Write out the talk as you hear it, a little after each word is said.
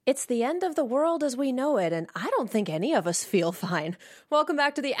It's the end of the world as we know it, and I don't think any of us feel fine. Welcome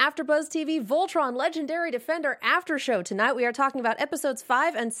back to the AfterBuzz TV Voltron Legendary Defender After Show. Tonight we are talking about episodes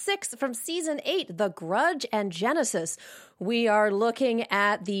 5 and 6 from Season 8, The Grudge and Genesis. We are looking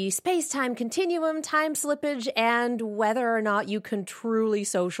at the space-time continuum, time slippage, and whether or not you can truly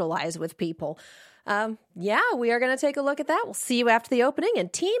socialize with people. We are going to take a look at that. We'll see you after the opening,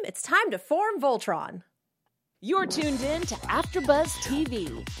 and team, it's time to form Voltron. You're tuned in to AfterBuzz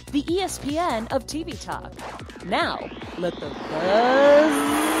TV, the ESPN of TV talk. Now, let the buzz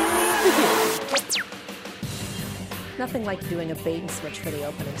begin. Nothing like doing a bait and switch for the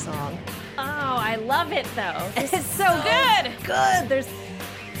opening song. Oh, I love it though. This is so good.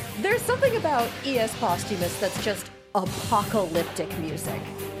 There's something about E.S. Posthumous that's just apocalyptic music,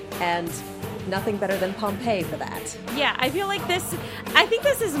 and nothing better than Pompeii for that. Yeah, I feel like I think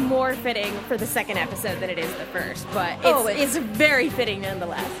this is more fitting for the second episode than it is the first, but it's very fitting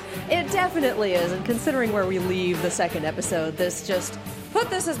nonetheless. It definitely is, and considering where we leave the second episode, put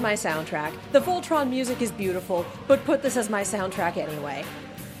this as my soundtrack. The Voltron music is beautiful, but put this as my soundtrack anyway.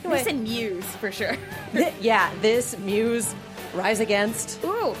 This and Muse, for sure. This, Muse, Rise Against.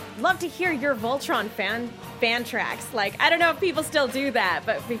 Ooh, love to hear your Voltron fan tracks. Like, I don't know if people still do that,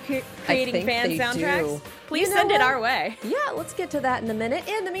 but creating fan soundtracks, please send it our way. Yeah, let's get to that in a minute.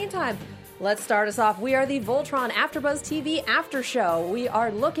 In the meantime, let's start us off. We are the Voltron AfterBuzz TV After Show. We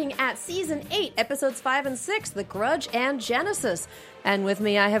are looking at Season 8, Episodes 5 and 6, The Grudge and Genesis. And with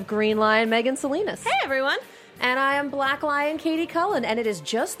me, I have Green Lion Megan Salinas. Hey, everyone. And I am Black Lion Katie Cullen, and it is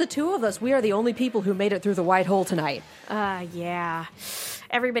just the two of us. We are the only people who made it through the white hole tonight. Yeah.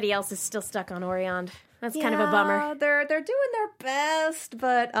 Everybody else is still stuck on Orion. That's kind of a bummer. They're doing their best,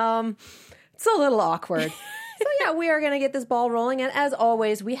 but it's a little awkward. So we are going to get this ball rolling, and as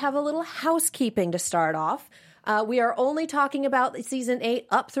always, we have a little housekeeping to start off. We are only talking about Season 8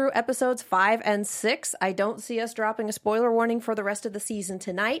 up through Episodes 5 and 6. I don't see us dropping a spoiler warning for the rest of the season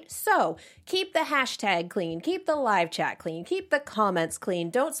tonight, so keep the hashtag clean, keep the live chat clean, keep the comments clean.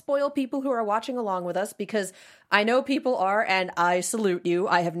 Don't spoil people who are watching along with us, because I know people are, and I salute you.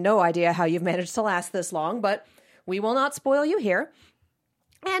 I have no idea how you've managed to last this long, but we will not spoil you here.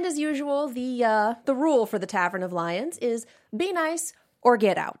 And as usual, the rule for the Tavern of Lions is be nice or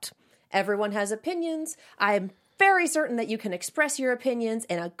get out. Everyone has opinions. I'm very certain that you can express your opinions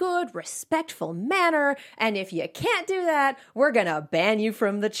in a good, respectful manner, and if you can't do that, we're gonna ban you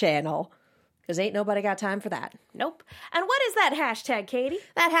from the channel. Because ain't nobody got time for that. Nope. And what is that hashtag, Katie?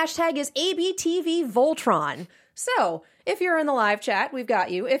 That hashtag is ABTV Voltron. So, if you're in the live chat, we've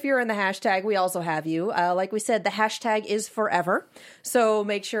got you. If you're in the hashtag, we also have you. Like we said, the hashtag is forever. So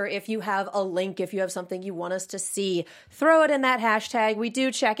make sure if you have a link, if you have something you want us to see, throw it in that hashtag. We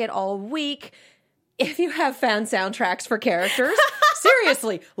do check it all week. If you have fan soundtracks for characters,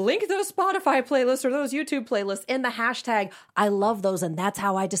 seriously, link those Spotify playlists or those YouTube playlists in the hashtag. I love those, and that's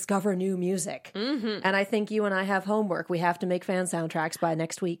how I discover new music. Mm-hmm. And I think you and I have homework. We have to make fan soundtracks by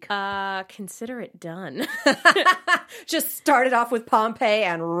next week. Consider it done. Just start it off with Pompeii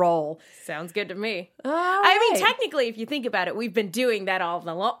and roll. Sounds good to me. I mean, technically, if you think about it, we've been doing that all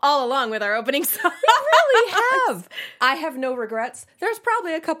along with our opening song. We really have. I have no regrets. There's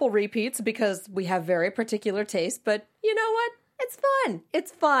probably a couple repeats because we have very particular taste, but you know what? It's fun.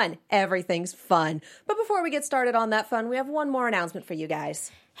 It's fun. Everything's fun. But before we get started on that fun, we have one more announcement for you guys.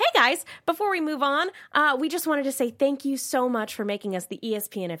 Hey guys, before we move on, we just wanted to say thank you so much for making us the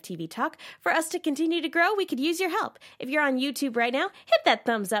ESPN of TV Talk. For us to continue to grow, we could use your help. If you're on YouTube right now, hit that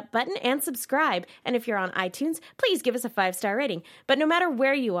thumbs up button and subscribe. And if you're on iTunes, please give us a 5-star rating. But no matter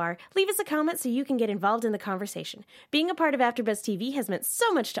where you are, leave us a comment so you can get involved in the conversation. Being a part of AfterBuzz TV has meant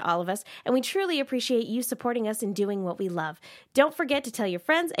so much to all of us, and we truly appreciate you supporting us in doing what we love. Don't forget to tell your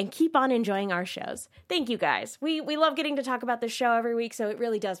friends and keep on enjoying our shows. Thank you guys. We love getting to talk about this show every week, so it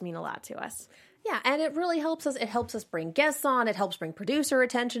really does mean a lot to us. Yeah, and it really helps us. It helps us bring guests on. It helps bring producer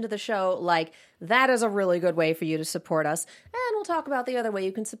attention to the show. Like, that is a really good way for you to support us. And we'll talk about the other way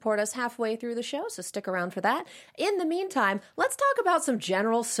you can support us halfway through the show, so stick around for that. In the meantime, let's talk about some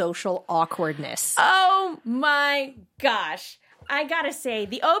general social awkwardness. Oh my gosh. I gotta say,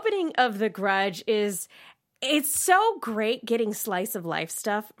 the opening of The Grudge it's so great getting slice of life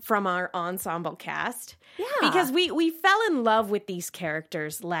stuff from our ensemble cast. Yeah. Because we fell in love with these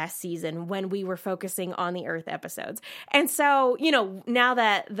characters last season when we were focusing on the Earth episodes. And so, now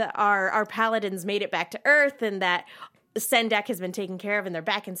that our Paladins made it back to Earth and that Sendak has been taken care of and they're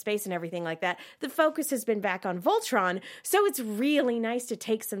back in space and everything like that, the focus has been back on Voltron. So it's really nice to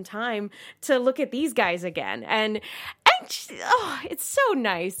take some time to look at these guys again. And it's so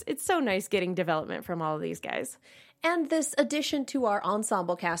nice. It's so nice getting development from all of these guys. And this addition to our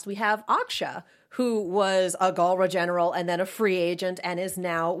ensemble cast, we have Acxa, who was a Galra general and then a free agent and is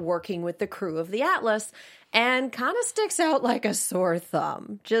now working with the crew of the Atlas and kind of sticks out like a sore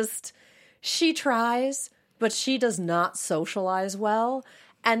thumb. Just, she tries, but she does not socialize well.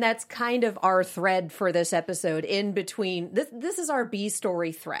 And that's kind of our thread for this episode in between. This is our B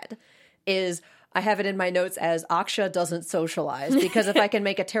story thread, is I have it in my notes as Acxa doesn't socialize, because if I can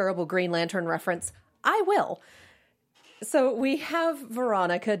make a terrible Green Lantern reference, I will. So we have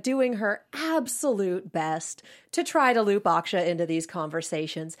Veronica doing her absolute best to try to loop Acxa into these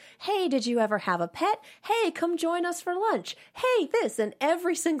conversations. Hey, did you ever have a pet? Hey, come join us for lunch. Hey, this. And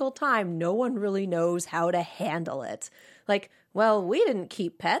every single time, no one really knows how to handle it. Like, well, we didn't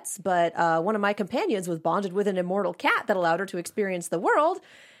keep pets, but one of my companions was bonded with an immortal cat that allowed her to experience the world.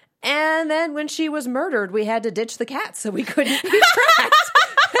 And then when she was murdered, we had to ditch the cat so we couldn't be tracked.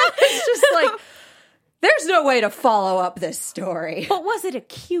 It's just like, there's no way to follow up this story. But was it a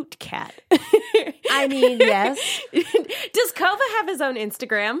cute cat? I mean, yes. Does Kova have his own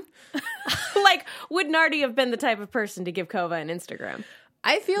Instagram? Like, would Nardi have been the type of person to give Kova an Instagram?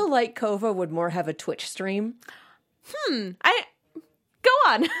 I feel like Kova would more have a Twitch stream. Go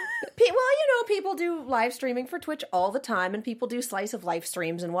on. Well, people do live streaming for Twitch all the time, and people do slice of life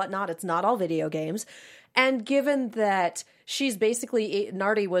streams and whatnot. It's not all video games. And given that she's basically,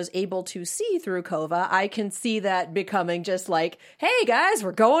 Nardi was able to see through Kova, I can see that becoming just like, hey guys,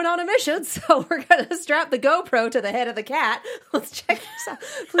 we're going on a mission, so we're going to strap the GoPro to the head of the cat. Let's check this out.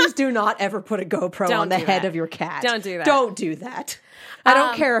 Please do not ever put a GoPro on the head of your cat. Don't do that. Don't do that. I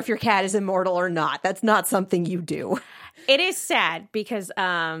don't care if your cat is immortal or not. That's not something you do. It is sad because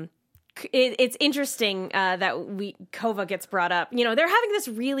it's interesting that Kova gets brought up. You know, they're having this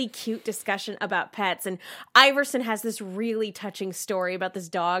really cute discussion about pets, and Iverson has this really touching story about this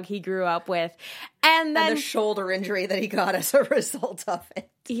dog he grew up with, and then the shoulder injury that he got as a result of it.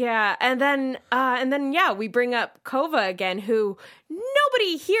 Yeah, and then we bring up Kova again, who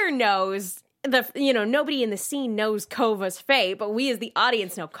nobody here knows. Nobody in the scene knows Kova's fate, but we as the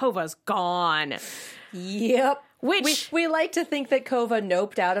audience know Kova's gone. Yep. Which we like to think that Kova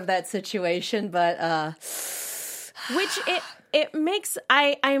noped out of that situation, but which it makes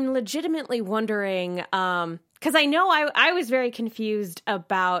I'm legitimately wondering, because I know I was very confused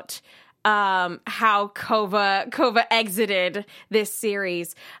about how Kova exited this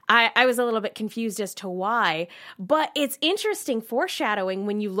series. I was a little bit confused as to why, but it's interesting foreshadowing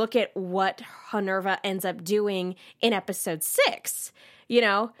when you look at what Honerva ends up doing in episode 6. You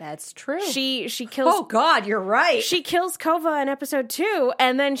know, that's true. She kills. Oh God, you're right. She kills Kova in episode 2,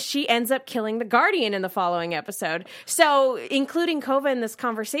 and then she ends up killing the Guardian in the following episode. So, including Kova in this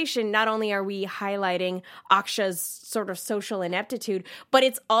conversation, not only are we highlighting Acxa's sort of social ineptitude, but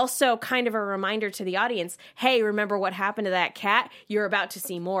it's also kind of a reminder to the audience: hey, remember what happened to that cat? You're about to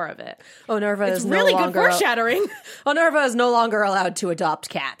see more of it. Honerva is really no good longer foreshadowing. Honerva is no longer allowed to adopt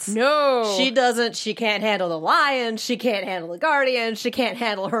cats. No, she doesn't. She can't handle the lion. She can't handle the Guardian. She can't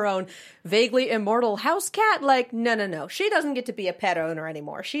handle her own vaguely immortal house cat. Like, no. She doesn't get to be a pet owner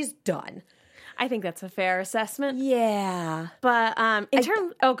anymore. She's done. I think that's a fair assessment. Yeah. But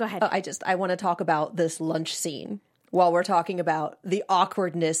go ahead. I want to talk about this lunch scene while we're talking about the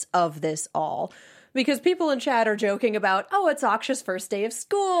awkwardness of this all. Because people in chat are joking about, it's Acxa's first day of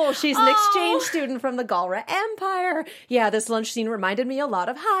school. She's an exchange student from the Galra Empire. Yeah, this lunch scene reminded me a lot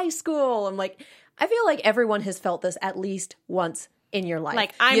of high school. I'm like, I feel like everyone has felt this at least once in your life.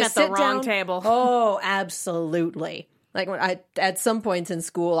 Like, I'm at the wrong table. Oh, absolutely. Like, when at some points in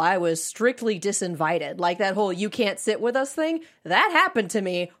school, I was strictly disinvited. Like, that whole you can't sit with us thing, that happened to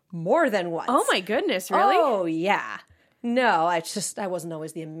me more than once. Oh my goodness, really? Oh, yeah. No, I wasn't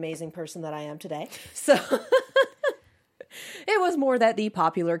always the amazing person that I am today. So it was more that the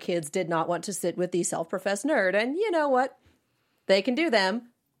popular kids did not want to sit with the self-professed nerd. And you know what? They can do them.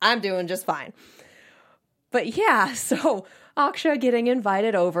 I'm doing just fine. But yeah, so Acxa getting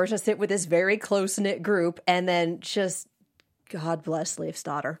invited over to sit with this very close-knit group, and then just, God bless Leif's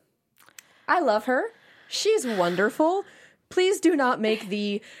daughter. I love her. She's wonderful. Please do not make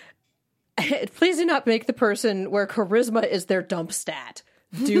the person where charisma is their dump stat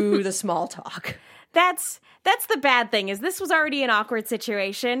do the small talk. That's the bad thing, is this was already an awkward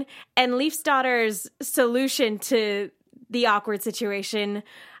situation, and Leif's daughter's solution to the awkward situation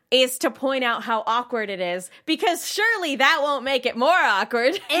is to point out how awkward it is, because surely that won't make it more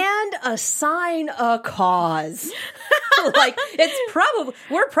awkward. And assign a cause. Like,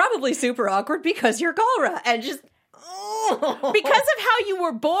 we're probably super awkward because you're Galra, and just, of how you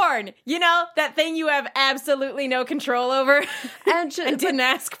were born. You know, that thing you have absolutely no control over and didn't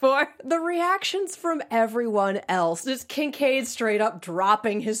ask for. The reactions from everyone else, just Kincaid straight up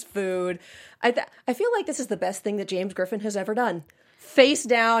dropping his food. I feel like this is the best thing that James Griffin has ever done. Face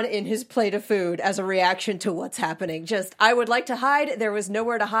down in his plate of food as a reaction to what's happening. Just, I would like to hide. There was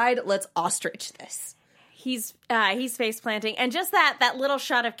nowhere to hide. Let's ostrich this. He's face planting, and just that little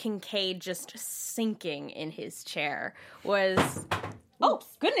shot of Kincaid just sinking in his chair was, oh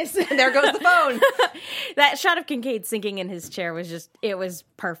goodness, there goes the phone. That shot of Kincaid sinking in his chair was it was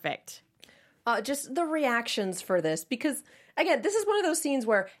perfect. Just the reactions for this, because again, this is one of those scenes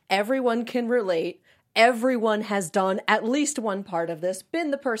where everyone can relate. Everyone has done at least one part of this,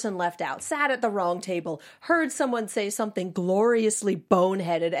 been the person left out, sat at the wrong table, heard someone say something gloriously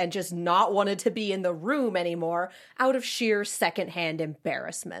boneheaded and just not wanted to be in the room anymore out of sheer secondhand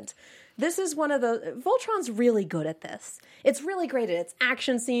embarrassment. This is one of the... Voltron's really good at this. It's really great at its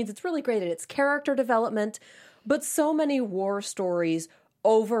action scenes. It's really great at its character development. But so many war stories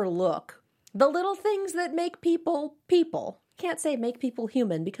overlook the little things that make people people. Can't say make people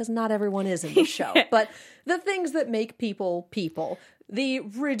human because not everyone is in the show, but the things that make people people, the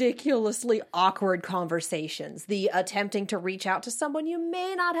ridiculously awkward conversations, the attempting to reach out to someone you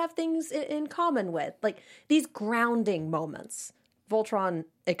may not have things in common with, like these grounding moments. Voltron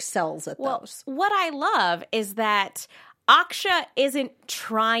excels at those. What I love is that Acxa isn't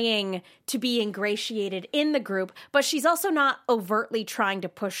trying to be ingratiated in the group, but she's also not overtly trying to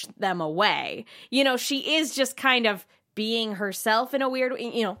push them away. You know, she is just kind of being herself in a weird,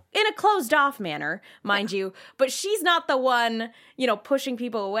 you know, in a closed off manner, mind you, but she's not the one, you know, pushing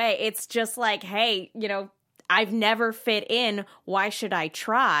people away. It's just like, hey, you know, I've never fit in. Why should I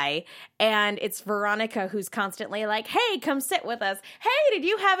try? And it's Veronica who's constantly like, hey, come sit with us. Hey, did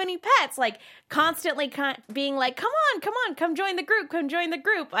you have any pets? Like constantly being like, come on, come join the group. Come join the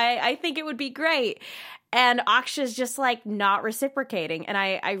group. I think it would be great. And Acxa's just like not reciprocating. And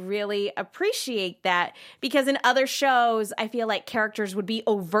I really appreciate that because in other shows, I feel like characters would be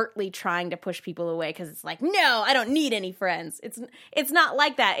overtly trying to push people away because it's like, no, I don't need any friends. It's not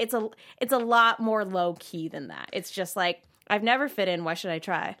like that. It's a lot more low key than that. It's just like, I've never fit in. Why should I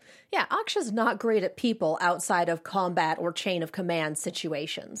try? Yeah, Acxa's not great at people outside of combat or chain of command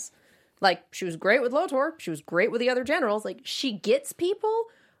situations. Like, she was great with Lotor. She was great with the other generals. Like, she gets people,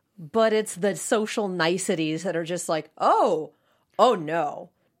 but it's the social niceties that are just like, oh no.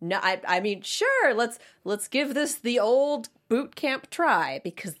 No, I mean, sure, let's give this the old boot camp try,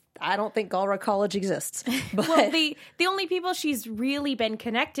 because I don't think Galra College exists. But well, the only people she's really been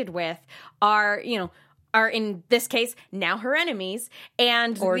connected with are in this case now her enemies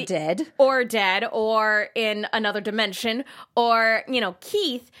and dead, or in another dimension, or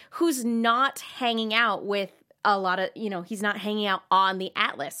Keith, who's not hanging out with a lot of, he's not hanging out on the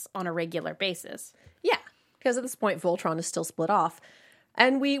Atlas on a regular basis. Yeah, because at this point Voltron is still split off.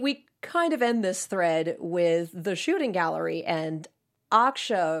 And we kind of end this thread with the shooting gallery and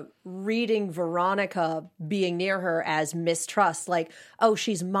Acxa reading Veronica being near her as mistrust, like, oh,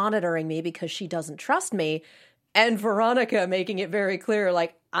 she's monitoring me because she doesn't trust me. And Veronica making it very clear,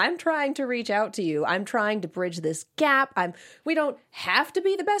 like, I'm trying to reach out to you. I'm trying to bridge this gap. We don't have to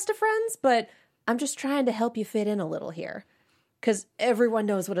be the best of friends, but I'm just trying to help you fit in a little here. Because everyone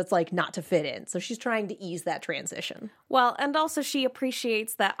knows what it's like not to fit in. So she's trying to ease that transition. Well, and also she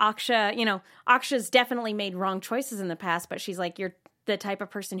appreciates that Acxa's definitely made wrong choices in the past, but she's like, you're the type of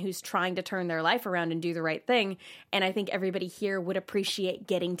person who's trying to turn their life around and do the right thing. And I think everybody here would appreciate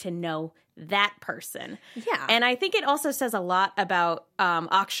getting to know that person. Yeah. And I think it also says a lot about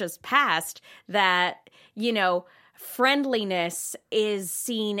Acxa's past that, friendliness is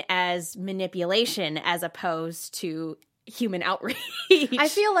seen as manipulation as opposed to human outreach. I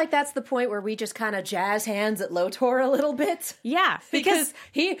feel like that's the point where we just kind of jazz hands at Lotor a little bit. Yeah. Because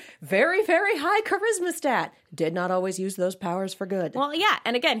he, very, very high charisma stat, did not always use those powers for good. Well, yeah.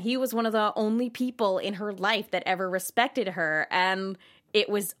 And again, he was one of the only people in her life that ever respected her. And it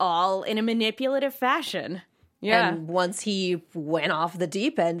was all in a manipulative fashion. Yeah. And once he went off the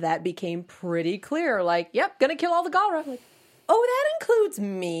deep end, that became pretty clear. Like, yep, gonna kill all the Galra. Like, oh, that includes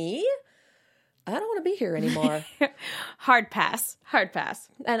me? I don't want to be here anymore. Hard pass.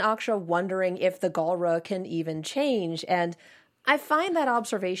 And Acxa wondering if the Galra can even change. And I find that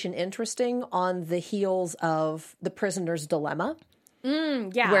observation interesting on the heels of The Prisoner's Dilemma.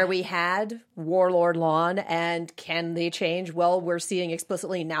 Yeah. Where we had Warlord Lon and can they change? Well, we're seeing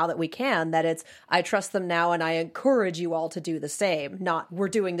explicitly now that we can, that it's, I trust them now and I encourage you all to do the same. Not, we're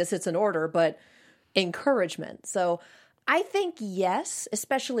doing this, it's an order, but encouragement. So I think yes,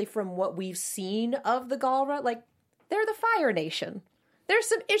 especially from what we've seen of the Galra, like they're the Fire Nation. There's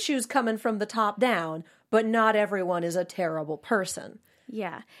some issues coming from the top down, but not everyone is a terrible person.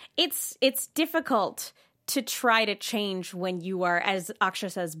 Yeah. It's difficult to try to change when you are, as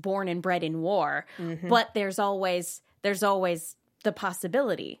Acxa says, born and bred in war. Mm-hmm. But there's always the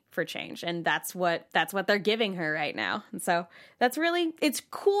possibility for change, and that's what they're giving her right now. And so it's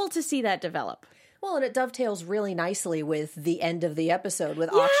cool to see that develop. Well, and it dovetails really nicely with the end of the episode, with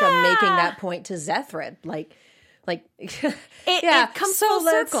Acxa making that point to Zethrid. It comes full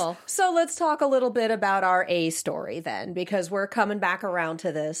circle. So let's talk a little bit about our A story then, because we're coming back around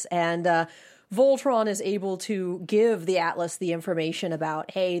to this, and Voltron is able to give the Atlas the information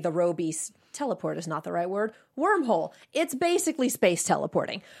about, hey, the Robeast teleport is not the right word. Wormhole. It's basically space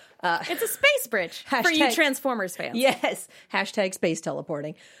teleporting. It's a space bridge for you Transformers fans. Yes. Hashtag space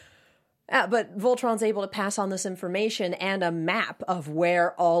teleporting. But Voltron's able to pass on this information and a map of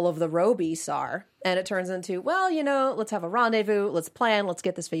where all of the Robeasts are. And it turns into, well, let's have a rendezvous. Let's plan. Let's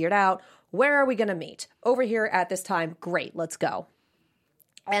get this figured out. Where are we going to meet? Over here at this time. Great. Let's go.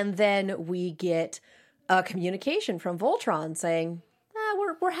 And then we get a communication from Voltron saying,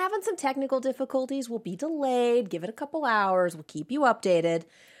 we're having some technical difficulties. We'll be delayed. Give it a couple hours. We'll keep you updated.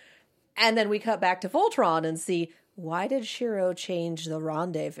 And then we cut back to Voltron and see, why did Shiro change the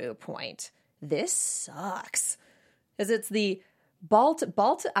rendezvous point? This sucks. Because it's the Balt,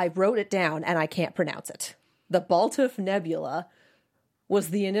 I wrote it down and I can't pronounce it. The Baltuf Nebula was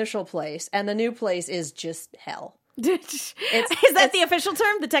the initial place, and the new place is just hell. Is that the official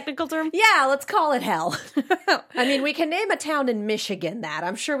term? The technical term? Yeah, let's call it hell. I mean, we can name a town in Michigan that.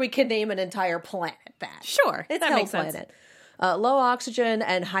 I'm sure we can name an entire planet that. Sure, it's that Hell makes Planet. Sense. Low oxygen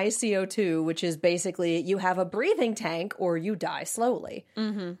and high CO2, which is basically you have a breathing tank or you die slowly.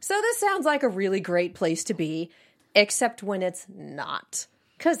 Mm-hmm. So this sounds like a really great place to be, except when it's not,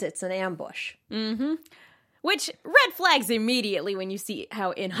 because it's an ambush. Mm-hmm. Which red flags immediately when you see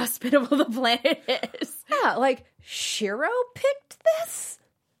how inhospitable the planet is. Yeah, like, Shiro picked this?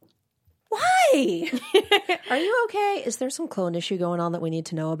 Why? Are you okay? Is there some clone issue going on that we need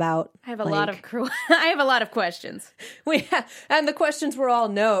to know about? I have a lot of questions. And the questions were all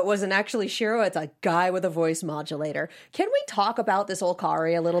no, it wasn't actually Shiro, it's a guy with a voice modulator. Can we talk about this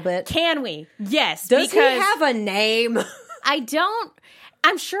Olkari a little bit? Can we? Yes. Does he have a name?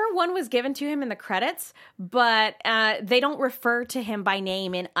 I'm sure one was given to him in the credits, but they don't refer to him by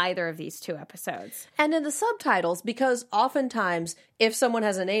name in either of these two episodes. And in the subtitles, because oftentimes if someone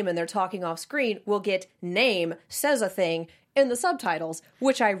has a name and they're talking off screen, we'll get name says a thing in the subtitles,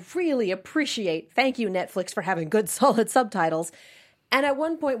 which I really appreciate. Thank you, Netflix, for having good, solid subtitles. And at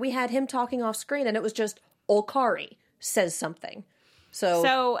one point we had him talking off screen and it was just Olkari says something.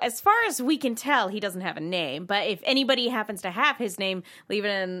 So as far as we can tell, he doesn't have a name. But if anybody happens to have his name, leave it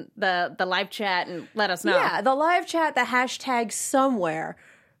in the live chat and let us know. Yeah, the live chat, the hashtag somewhere.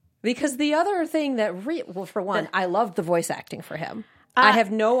 Because the other thing that, for one, I loved the voice acting for him. I have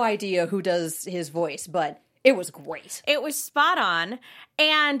no idea who does his voice, but it was great. It was spot on.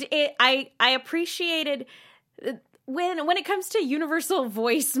 And I appreciated... When it comes to universal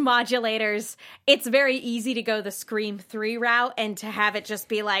voice modulators, it's very easy to go the Scream 3 route and to have it just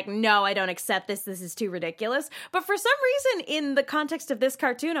be like, no, I don't accept this. This is too ridiculous. But for some reason, in the context of this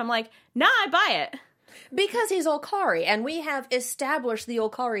cartoon, I'm like, nah, I buy it. Because he's Olkari, and we have established the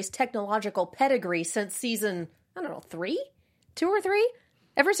Olkari's technological pedigree since season, 3? 2 or 3?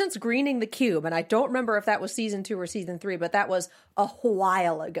 Ever since Greening the Cube, and I don't remember if that was season 2 or season 3, but that was a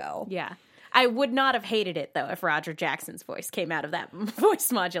while ago. Yeah. I would not have hated it, though, if Roger Jackson's voice came out of that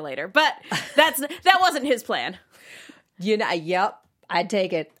voice modulator. But that wasn't his plan. Yep, I'd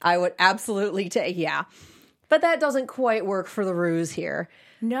take it. I would absolutely take, yeah. But that doesn't quite work for the ruse here.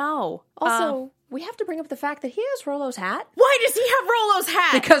 No. Also, we have to bring up the fact that he has Rollo's hat. Why does he have Rollo's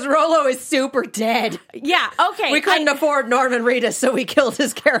hat? Because Rollo is super dead. Yeah, okay. We couldn't afford Norman Reedus, so we killed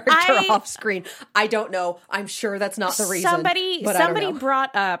his character off screen. I don't know. I'm sure that's not the reason. Somebody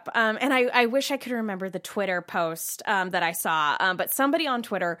brought up, and I wish I could remember the Twitter post that I saw, but somebody on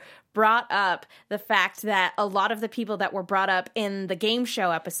Twitter brought up the fact that a lot of the people that were brought up in the game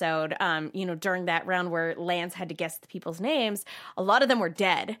show episode, during that round where Lance had to guess the people's names, a lot of them were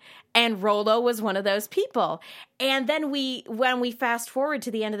dead. And Rollo was one of those people. And then when we fast forward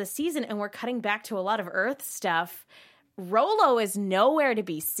to the end of the season and we're cutting back to a lot of Earth stuff, Rollo is nowhere to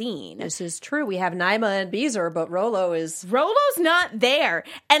be seen. This is true. We have Naima and Beezer, but Rollo's not there.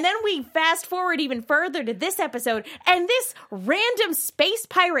 And then we fast forward even further to this episode, and this random space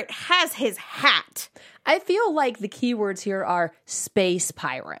pirate has his hat. I feel like the keywords here are space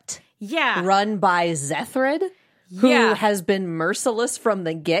pirate. Yeah. Run by Zethrid, who has been merciless from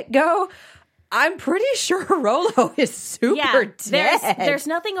the get-go. I'm pretty sure Rollo is super dead. There's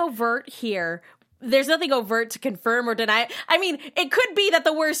nothing overt here. There's nothing overt to confirm or deny. I mean, it could be that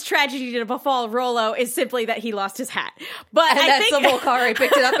the worst tragedy to befall Rollo is simply that he lost his hat. But I think the Volcari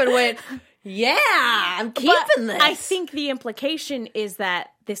picked it up and went, yeah, I'm keeping this. I think the implication is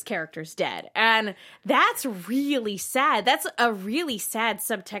that this character's dead. And that's really sad. That's a really sad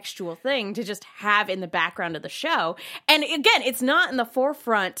subtextual thing to just have in the background of the show. And again, it's not in the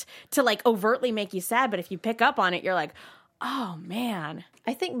forefront to like overtly make you sad, but if you pick up on it, you're like, oh man.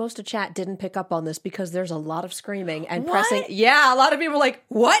 I think most of chat didn't pick up on this because there's a lot of screaming and pressing. Yeah, a lot of people were like,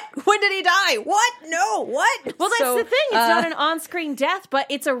 what? When did he die? What? No, what? Well, that's the thing. It's not an on-screen death, but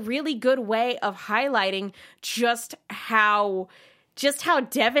it's a really good way of highlighting just how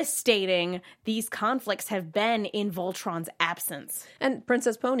devastating these conflicts have been in Voltron's absence. And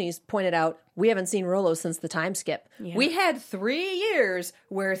Princess Ponies pointed out, we haven't seen Rollo since the time skip. Yeah. We had 3 years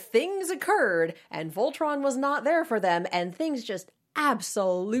where things occurred and Voltron was not there for them and things just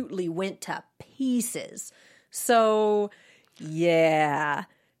absolutely went to pieces. So, yeah,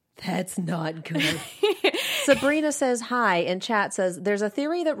 that's not good. Sabrina says hi, and chat says, there's a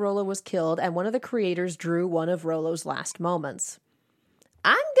theory that Rollo was killed and one of the creators drew one of Rollo's last moments.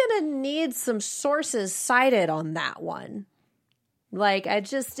 I'm gonna need some sources cited on that one. Like,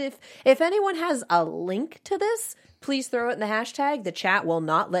 if anyone has a link to this, please throw it in the hashtag. The chat will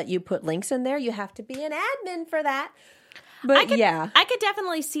not let you put links in there. You have to be an admin for that. But I could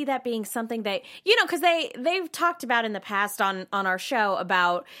definitely see that being something that, because they've talked about in the past on our show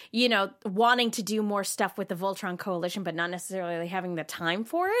about, wanting to do more stuff with the Voltron Coalition, but not necessarily having the time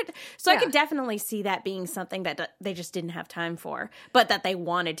for it. So I could definitely see that being something that they just didn't have time for, but that they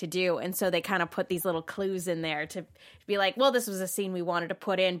wanted to do. And so they kind of put these little clues in there to be like, well, this was a scene we wanted to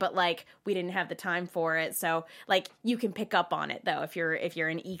put in, but like we didn't have the time for it. So like you can pick up on it though if you're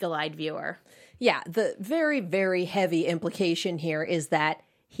an eagle-eyed viewer. Yeah, the very, very heavy implication here is that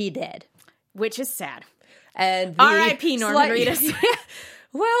he did. Which is sad. And R.I.P. Norman Reedus.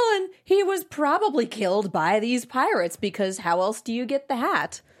 Well, and he was probably killed by these pirates because how else do you get the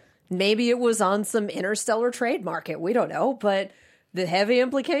hat? Maybe it was on some interstellar trade market. We don't know. But the heavy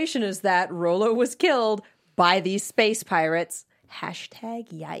implication is that Rollo was killed by these space pirates.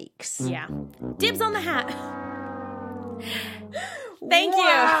 #yikes. Yeah. Dibs on the hat. Thank you.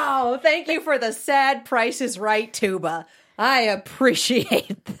 Wow. Thank you for the sad Price is Right tuba. I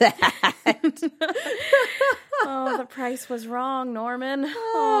appreciate that. Oh, the price was wrong, Norman.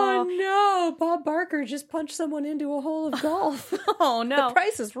 Oh, no. Bob Barker just punched someone into a hole of golf. Oh, no. The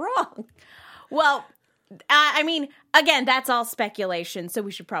price is wrong. Well, I mean, again, that's all speculation, so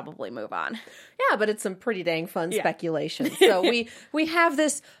we should probably move on. Yeah, but it's some pretty dang fun speculation. So we have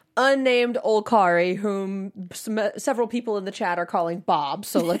this unnamed Olkari, whom several people in the chat are calling Bob.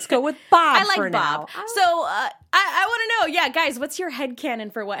 So let's go with Bob. I like for Bob. Now. So I want to know, guys, what's your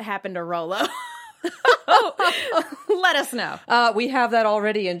headcanon for what happened to Rollo? Let us know. We have that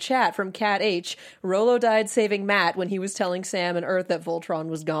already in chat from Cat H. Rollo died saving Matt when he was telling Sam and Earth that Voltron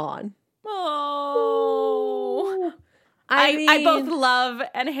was gone. Oh. I both love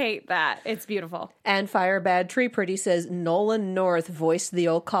and hate that. It's beautiful. And Firebad Tree Pretty says Nolan North voiced the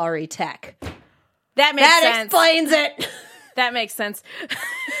Olkari tech. That makes sense. That explains it. That makes sense.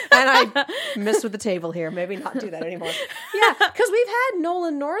 And I missed with the table here. Maybe not do that anymore. Yeah, because we've had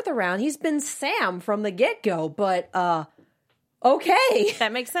Nolan North around. He's been Sam from the get-go, but okay.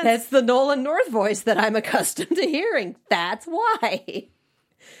 That makes sense. That's the Nolan North voice that I'm accustomed to hearing. That's why.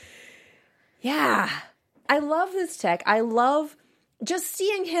 Yeah. I love this tech. I love just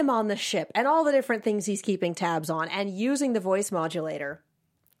seeing him on the ship and all the different things he's keeping tabs on and using the voice modulator.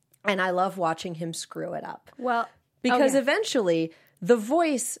 And I love watching him screw it up. Well, because eventually the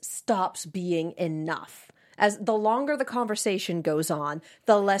voice stops being enough. As the longer the conversation goes on,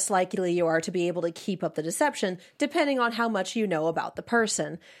 the less likely you are to be able to keep up the deception, depending on how much you know about the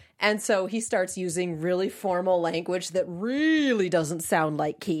person. And so he starts using really formal language that really doesn't sound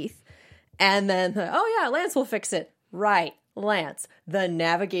like Keith. And then, oh yeah, Lance will fix it. Right, Lance, the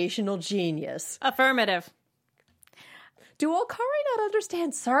navigational genius. Affirmative. Do Olkari not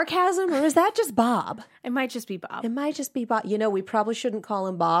understand sarcasm, or is that just Bob? It might just be Bob. It might just be Bob. You know, we probably shouldn't call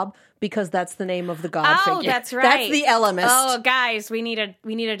him Bob because that's the name of the god figure. Oh, that's right. That's the Elemist. Oh, guys, we need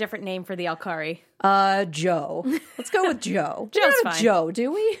a different name for the Olkari. Joe. Let's go with Joe. Joe's we don't have fine. Joe,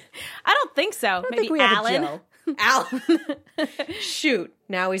 do we? I don't think so. I don't Maybe think we Alan. have a Joe. Alan. Shoot.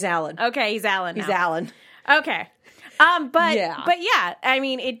 Now he's Alan. Okay, he's Alan now. He's Alan. Okay. But yeah, I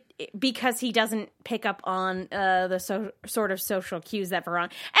mean, it because he doesn't pick up on the sort of social cues that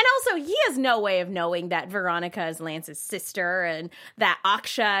Veronica, and also he has no way of knowing that Veronica is Lance's sister, and that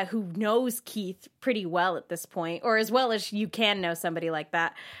Acxa, who knows Keith pretty well at this point, or as well as you can know somebody like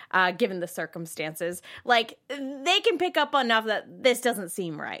that, given the circumstances, like they can pick up enough that this doesn't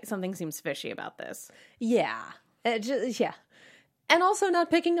seem right. Something seems fishy about this. Yeah, and also not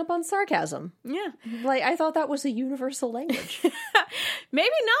picking up on sarcasm. Yeah. Like, I thought that was a universal language. Maybe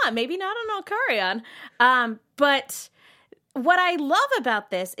not on Alcarion. But what I love about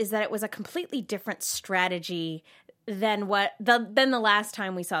this is that it was a completely different strategy than the last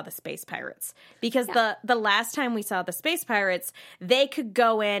time we saw the Space Pirates. Because the last time we saw the Space Pirates, they could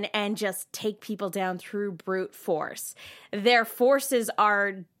go in and just take people down through brute force. Their forces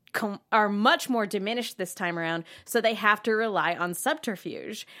are much more diminished this time around, so they have to rely on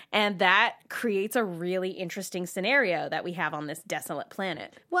subterfuge, and that creates a really interesting scenario that we have on this desolate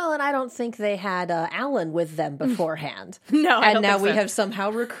planet. Well, and I don't think they had Alan with them beforehand. No, and now we have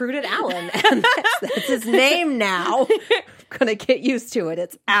somehow recruited Alan, and that's his name now. Gonna get used to it.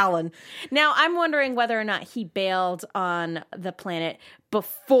 It's Alan. Now, I'm wondering whether or not he bailed on the planet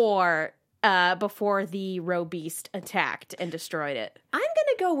before the Robeast attacked and destroyed it. I'm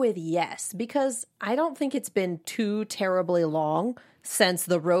going to go with yes, because I don't think it's been too terribly long since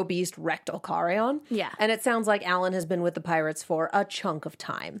the Robeast wrecked Alcarion. Yeah. And it sounds like Alan has been with the pirates for a chunk of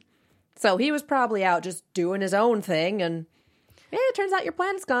time. So he was probably out just doing his own thing, and it turns out your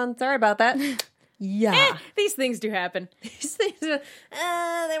planet's gone. Sorry about that. Yeah. These things do happen. These things,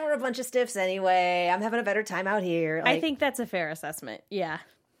 they were a bunch of stiffs anyway. I'm having a better time out here. I think that's a fair assessment. Yeah.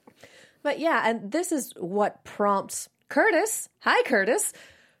 But yeah, and this is what prompts Curtis, hi Curtis,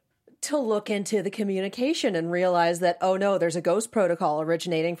 to look into the communication and realize that, oh no, there's a ghost protocol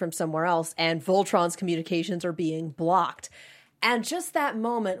originating from somewhere else, and Voltron's communications are being blocked. And just that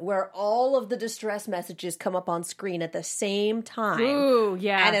moment where all of the distress messages come up on screen at the same time. Ooh,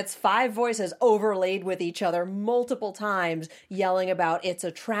 yeah. And it's 5 voices overlaid with each other multiple times, yelling about, it's a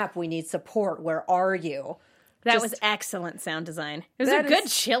trap, we need support, where are you? That was excellent sound design. It was a good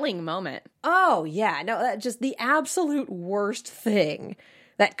chilling moment. Oh, yeah. No, that's just the absolute worst thing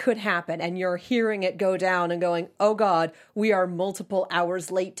that could happen. And you're hearing it go down and going, oh, God, we are multiple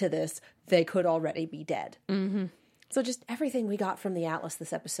hours late to this. They could already be dead. Mm-hmm. So just everything we got from the Atlas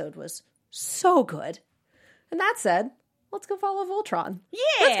this episode was so good. And that said, let's go follow Voltron. Yeah!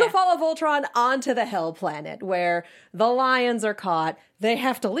 Let's go follow Voltron onto the Hell Planet, where the lions are caught. They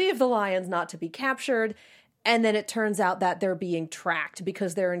have to leave the lions not to be captured. And then it turns out that they're being tracked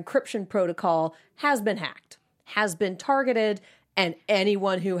because their encryption protocol has been hacked, has been targeted, and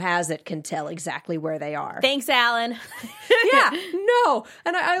anyone who has it can tell exactly where they are. Thanks, Alan. Yeah, no.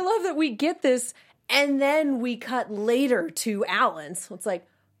 And I love that we get this, and then we cut later to Alan. So it's like,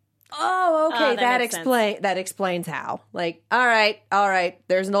 oh, okay, that explains how. Like, all right,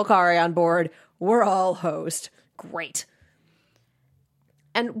 there's an Alcari on board. We're all host. Great.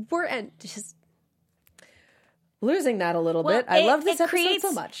 And just losing that a little bit. I love this episode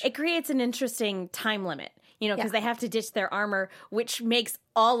so much. It creates an interesting time limit, because they have to ditch their armor, which makes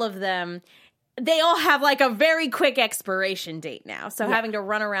all of them, they all have like a very quick expiration date now. So having to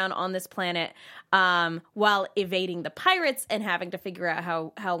run around on this planet while evading the pirates and having to figure out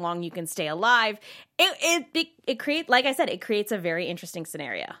how long you can stay alive, it creates, like I said, it creates a very interesting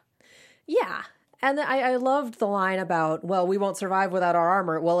scenario. Yeah. And I loved the line about, well, we won't survive without our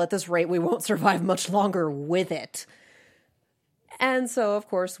armor. Well, at this rate, we won't survive much longer with it. And so, of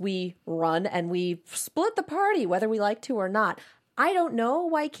course, we run and we split the party, whether we like to or not. I don't know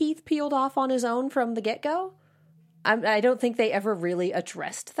why Keith peeled off on his own from the get-go. I don't think they ever really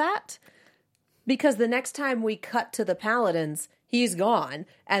addressed that. Because the next time we cut to the Paladins, he's gone,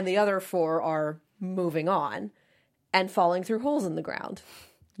 and the other 4 are moving on and falling through holes in the ground.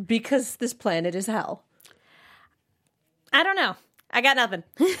 Because this planet is hell. I don't know. I got nothing.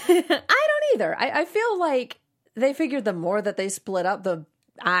 I don't either. I feel like they figured the more that they split up,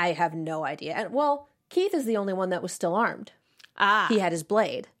 I have no idea. And, well, Keith is the only one that was still armed. He had his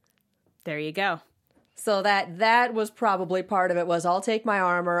blade. There you go. So that was probably part of it, was I'll take my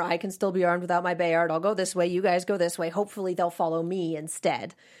armor. I can still be armed without my Bayard. I'll go this way. You guys go this way. Hopefully they'll follow me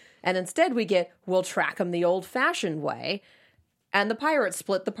instead. And instead we'll track them the old-fashioned way. And the pirates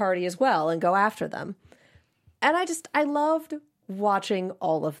split the party as well and go after them. And I loved watching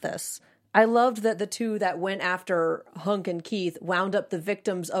all of this. I loved that the 2 that went after Hunk and Keith wound up the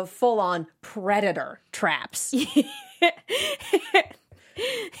victims of full-on predator traps.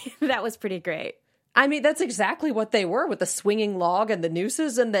 That was pretty great. I mean, that's exactly what they were, with the swinging log and the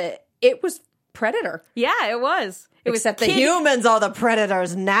nooses, and it was predator. Yeah, it was. Except the humans are the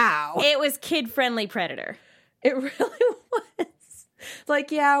predators now. It was kid-friendly predator. It really was.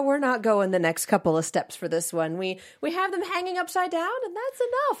 Like, yeah, we're not going the next couple of steps for this one. We have them hanging upside down, and that's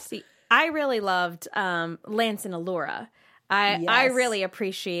enough. See, I really loved Lance and Allura. I really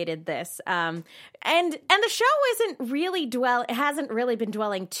appreciated this. And the show hasn't really been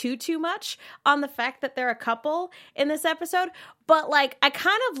dwelling too much on the fact that they're a couple in this episode. But like, I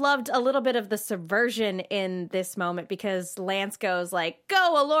kind of loved a little bit of the subversion in this moment because Lance goes like, "Go,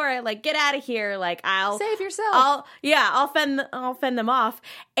 Allura, like get out of here. Like I'll save yourself. I'll fend them off."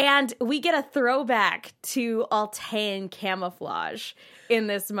 And we get a throwback to Altean camouflage in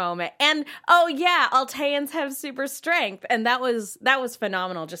this moment. And oh yeah, Alteans have super strength, and that was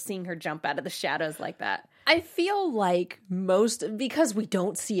phenomenal just seeing her jump out of the shadows like that. I feel like because we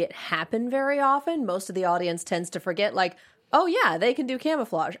don't see it happen very often, most of the audience tends to forget, like, oh yeah, they can do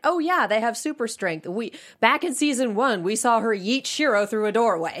camouflage. Oh yeah, they have super strength. Back in season 1, we saw her yeet Shiro through a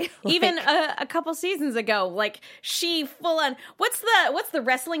doorway. Even a couple seasons ago, like she full on, what's the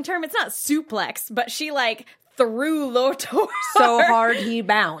wrestling term? It's not suplex, but she like threw Lotor so hard he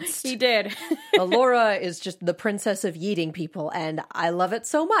bounced. He did. Allura is just the princess of yeeting people, and I love it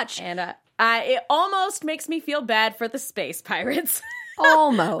so much. And it almost makes me feel bad for the space pirates.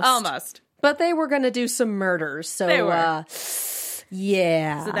 Almost. But they were going to do some murders, so they were.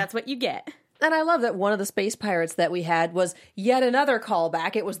 Yeah. So that's what you get. And I love that one of the space pirates that we had was yet another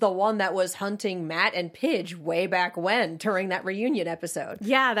callback. It was the one that was hunting Matt and Pidge way back when during that reunion episode.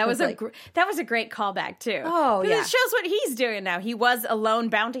 Yeah, that was a great callback too. Oh, yeah. It shows what he's doing now. He was a lone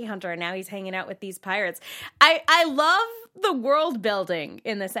bounty hunter, and now he's hanging out with these pirates. I love the world building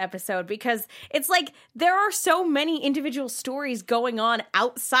in this episode because it's like there are so many individual stories going on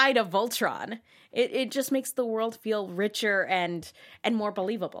outside of Voltron. It just makes the world feel richer and more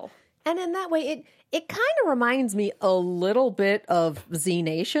believable. And in that way, it kind of reminds me a little bit of Z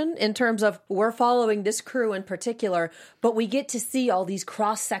Nation in terms of we're following this crew in particular, but we get to see all these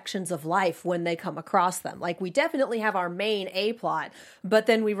cross sections of life when they come across them. Like, we definitely have our main A plot, but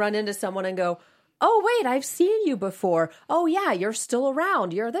then we run into someone and go, oh, wait, I've seen you before. Oh, yeah, you're still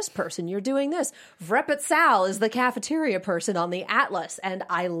around. You're this person. You're doing this. Vrepet Sal is the cafeteria person on the Atlas, and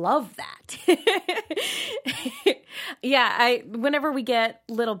I love that. Yeah, whenever we get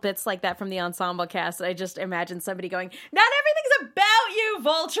little bits like that from the ensemble cast, I just imagine somebody going, not everything's about you,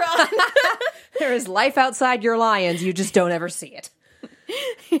 Voltron. There is life outside your lions. You just don't ever see it.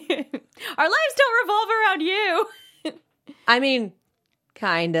 Our lives don't revolve around you. I mean,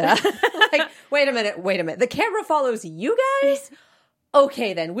 kinda. Like, wait a minute. The camera follows you guys?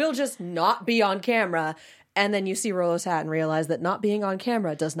 Okay, then we'll just not be on camera. And then you see Rolo's hat and realize that not being on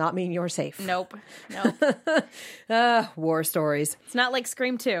camera does not mean you're safe. Nope. War stories. It's not like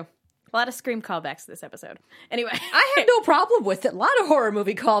Scream 2. A lot of Scream callbacks this episode. Anyway. I have no problem with it. A lot of horror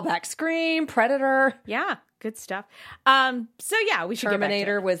movie callbacks. Scream, Predator. Yeah, good stuff. So yeah, we should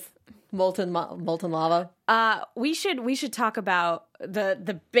Terminator with molten lava. We should talk about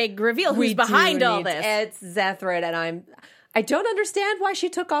the big reveal. Who's behind all this? It's Zethrid, and I don't understand why she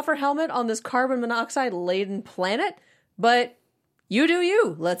took off her helmet on this carbon monoxide laden planet, but you do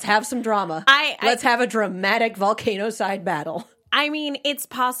you. Let's have some drama. Let's have a dramatic volcano-side battle. I mean, it's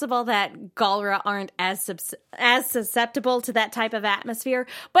possible that Galra aren't as susceptible to that type of atmosphere,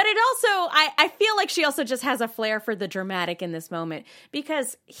 but it also, I feel like she also just has a flair for the dramatic in this moment,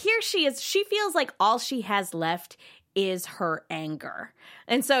 because here she is, she feels like all she has left is her anger.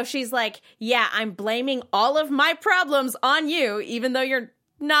 And so she's like, yeah, I'm blaming all of my problems on you, even though you're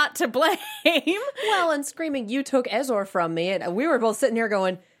not to blame. Well, and screaming, you took Ezor from me, and we were both sitting here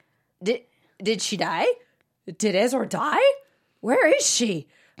going, did she die? Did Ezor die? Where is she?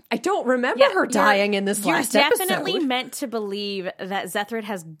 I don't remember her dying in this last episode. You're definitely meant to believe that Zethrid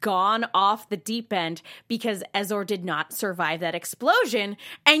has gone off the deep end because Ezor did not survive that explosion,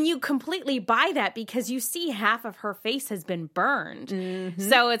 and you completely buy that because you see half of her face has been burned. Mm-hmm.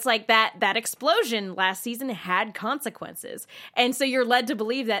 So it's like that explosion last season had consequences. And so you're led to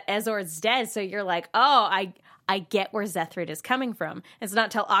believe that Ezor is dead, so you're like, oh, I get where Zethrid is coming from. It's not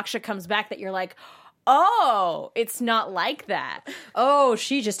until Acxa comes back that you're like, oh, it's not like that. Oh,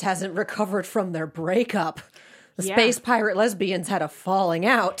 she just hasn't recovered from their breakup. The space pirate lesbians had a falling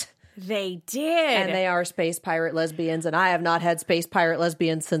out. They did. And they are space pirate lesbians, and I have not had space pirate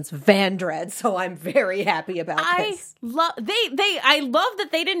lesbians since Vandred, so I'm very happy about this. I love that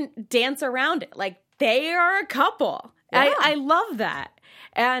they didn't dance around it. Like, they are a couple. Yeah. I love that.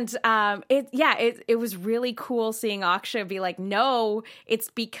 And it was really cool seeing Acxa be like, no, it's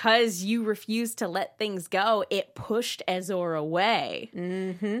because you refused to let things go. It pushed Azor away.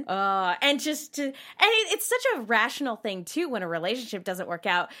 Mm-hmm. It's such a rational thing, too, when a relationship doesn't work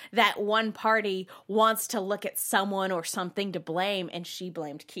out, that one party wants to look at someone or something to blame, and she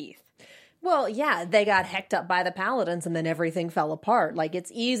blamed Keith. Well, yeah, they got hecked up by the Paladins and then everything fell apart. Like,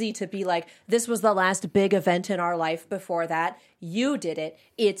 it's easy to be like, this was the last big event in our life before that. You did it.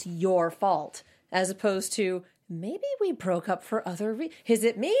 It's your fault. As opposed to, maybe we broke up for other reasons. Is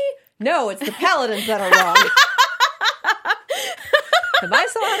it me? No, it's the Paladins that are wrong. Am I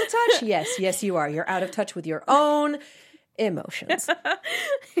so out of touch? Yes, you are. You're out of touch with your own emotions.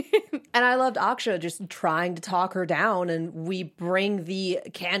 And I loved Acxa just trying to talk her down, and we bring the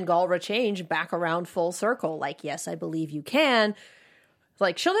can Galra change back around full circle. Like, yes, I believe you can.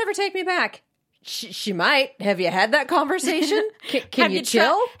 Like, she'll never take me back. She might. Have you had that conversation? Can you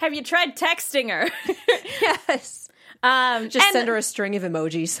chill? Have you tried texting her? Yes. Just send her a string of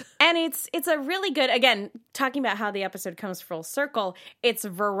emojis. And it's a really good, again, talking about how the episode comes full circle, it's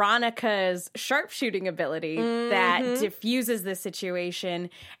Veronica's sharpshooting ability that diffuses the situation.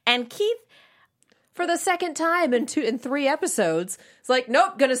 And Keith, for the second time in 3 episodes, it's like,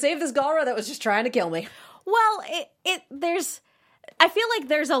 nope, gonna save this Galra that was just trying to kill me. Well, I feel like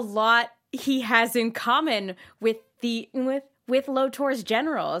there's a lot he has in common with Lotor's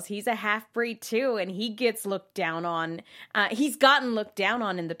generals. He's a half-breed too, and he gets looked down on. He's gotten looked down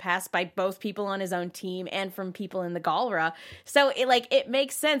on in the past by both people on his own team and from people in the Galra. So it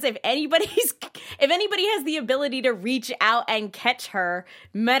makes sense if anybody has the ability to reach out and catch her,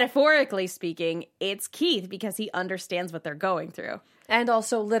 metaphorically speaking, it's Keith, because he understands what they're going through. And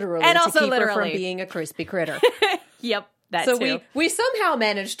also literally to keep her from being a crispy critter. Yep. We somehow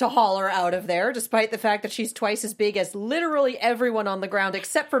managed to haul her out of there, despite the fact that she's twice as big as literally everyone on the ground,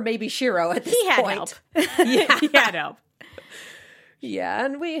 except for maybe Shiro at this point. He had help. Yeah,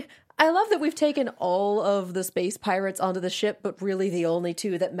 and I love that we've taken all of the space pirates onto the ship, but really the only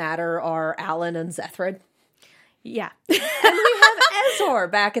 2 that matter are Alan and Zethrid. Yeah. And we have Azor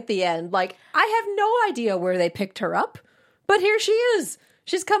back at the end. Like, I have no idea where they picked her up, but here she is.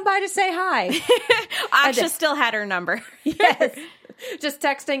 She's come by to say hi. Acxa still had her number. Yes. Just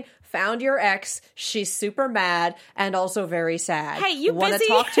texting, found your ex. She's super mad and also very sad. Hey, you want busy?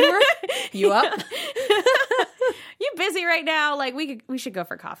 to talk to her? You up? You busy right now? Like, we should go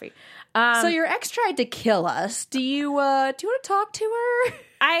for coffee. So your ex tried to kill us. Do you want to talk to her?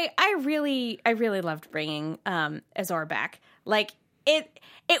 I really loved bringing Azor back. Like,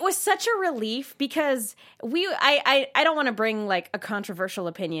 it was such a relief because I don't want to bring like a controversial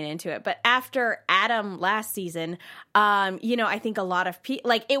opinion into it, but after Adam last season, I think a lot of people,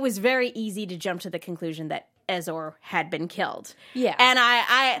 like, it was very easy to jump to the conclusion that Azor had been killed. Yeah. And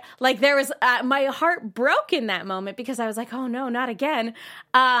I there was, my heart broke in that moment because I was like, oh no, not again.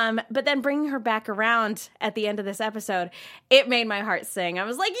 But then bringing her back around at the end of this episode, it made my heart sing. I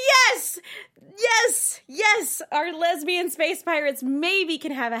was like, yes, our lesbian space pirates maybe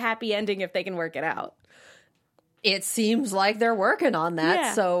can have a happy ending if they can work it out. It seems like they're working on that,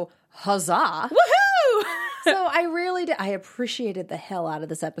 yeah. So huzzah. Woohoo! So I really did. I appreciated the hell out of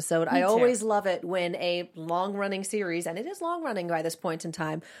this episode. I always love it when a long-running series, and it is long-running by this point in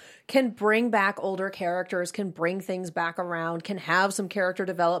time, can bring back older characters, can bring things back around, can have some character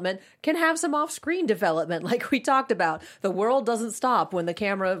development, can have some off-screen development, like we talked about. The world doesn't stop when the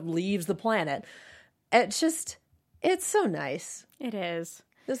camera leaves the planet. It's so nice. It is.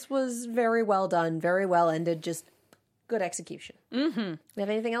 This was very well done, very well ended, just good execution. Mm-hmm. You have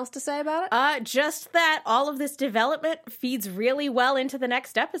anything else to say about it? Just that all of this development feeds really well into the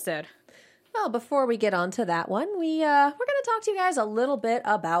next episode. Well, before we get on to that one, we're going to talk to you guys a little bit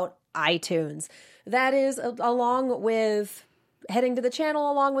about iTunes. That is, along with heading to the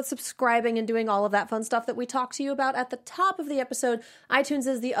channel, along with subscribing and doing all of that fun stuff that we talked to you about at the top of the episode, iTunes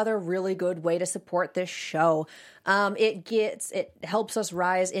is the other really good way to support this show. It helps us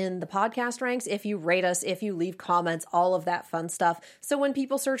rise in the podcast ranks if you rate us, if you leave comments, all of that fun stuff. So when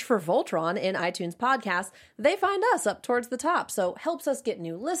people search for Voltron in iTunes podcasts, they find us up towards the top. So helps us get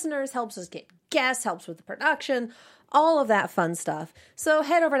new listeners, helps us get guests, helps with the production, all of that fun stuff. So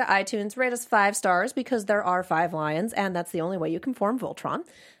head over to iTunes, rate us 5 stars because there are 5 lions, and that's the only way you can form Voltron.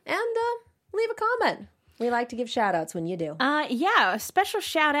 And leave a comment. We like to give shout-outs when you do. A special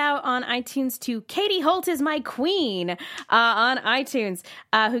shout-out on iTunes to Katie Holt is my queen on iTunes,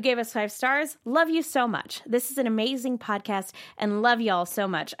 who gave us 5 stars. Love you so much. This is an amazing podcast, and love y'all so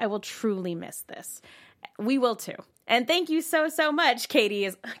much. I will truly miss this. We will too. And thank you so much, Katie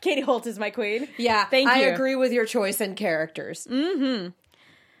Holt is my queen. Yeah, thank you. I agree with your choice in characters. Mm-hmm.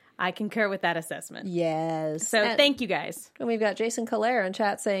 I concur with that assessment. Yes. So thank you guys. And we've got Jason Calare in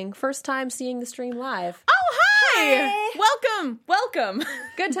chat saying, first time seeing the stream live. Oh, hi! Welcome.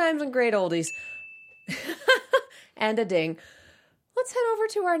 Good times and great oldies. And a ding. Let's head over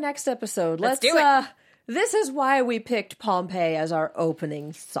to our next episode. Let's do it. This is why we picked Pompeii as our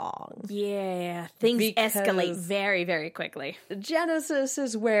opening song. Yeah, things escalate very, very quickly. Genesis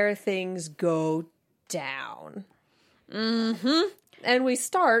is where things go down. Mm-hmm. And we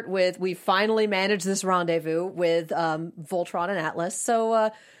start with, we finally managed this rendezvous with Voltron and Atlas.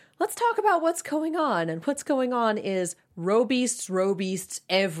 So let's talk about what's going on. And what's going on is robeasts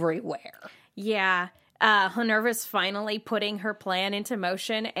everywhere. Yeah. Honerva's finally putting her plan into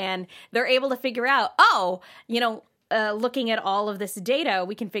motion, and they're able to figure out, looking at all of this data,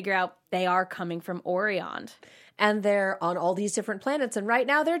 we can figure out they are coming from Orion. And they're on all these different planets, and right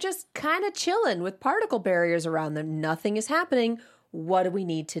now they're just kind of chilling with particle barriers around them. Nothing is happening. What do we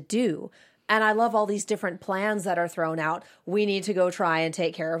need to do? And I love all these different plans that are thrown out. We need to go try and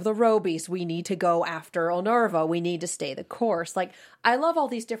take care of the robeasts. We need to go after Honerva. We need to stay the course. Like, I love all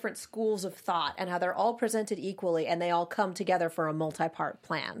these different schools of thought and how they're all presented equally and they all come together for a multi-part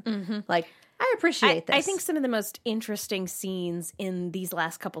plan. Mm-hmm. Like, I appreciate this. I think some of the most interesting scenes in these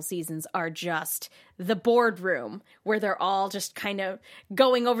last couple seasons are just the boardroom, where they're all just kind of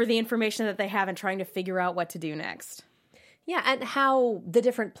going over the information that they have and trying to figure out what to do next. Yeah, and how the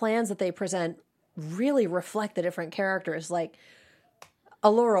different plans that they present really reflect the different characters. Like,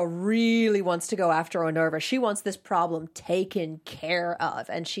 Allura really wants to go after Honerva. She wants this problem taken care of,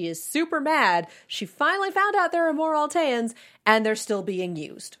 and she is super mad. She finally found out there are more Alteans, and they're still being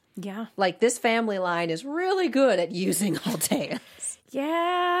used. Yeah. Like, this family line is really good at using Alteans.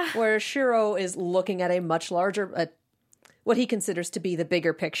 Yeah. Whereas Shiro is looking at a much larger... what he considers to be the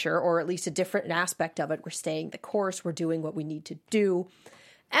bigger picture, or at least a different aspect of it. We're staying the course. We're doing what we need to do.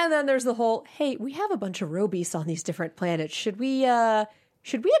 And then there's the whole, hey, we have a bunch of robeasts on these different planets. Should we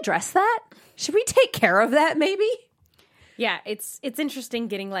address that? Should we take care of that, maybe? Yeah, it's interesting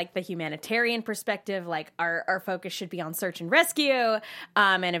getting, like, the humanitarian perspective. Like, our focus should be on search and rescue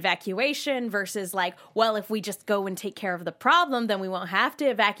and evacuation versus, like, well, if we just go and take care of the problem, then we won't have to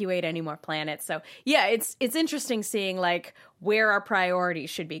evacuate any more planets. So, yeah, it's interesting seeing, like, where our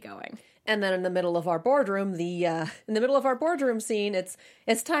priorities should be going. And then in the middle of our boardroom, scene,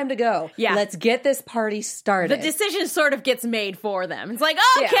 it's time to go. Yeah. Let's get this party started. The decision sort of gets made for them. It's like,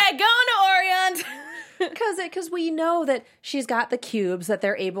 okay, going to Orion. Because we know that she's got the cubes that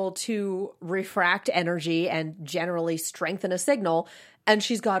they're able to refract energy and generally strengthen a signal. And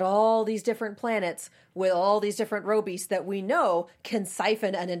she's got all these different planets with all these different robeasts that we know can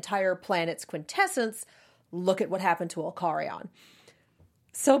siphon an entire planet's quintessence. Look at what happened to Alcarion.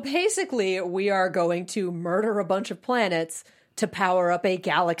 So basically, we are going to murder a bunch of planets to power up a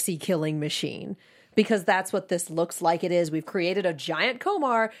galaxy-killing machine. Because that's what this looks like it is. We've created a giant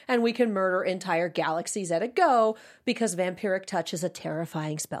Komar, and we can murder entire galaxies at a go, because Vampiric Touch is a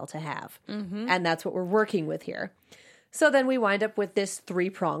terrifying spell to have. Mm-hmm. And that's what we're working with here. So then we wind up with this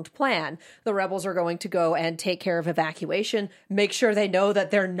three-pronged plan. The rebels are going to go and take care of evacuation, make sure they know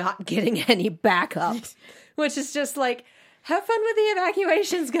that they're not getting any backup, which is just like, have fun with the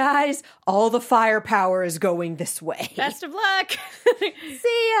evacuations, guys. All the firepower is going this way. Best of luck.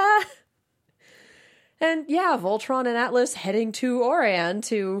 See ya. And yeah, Voltron and Atlas heading to Orion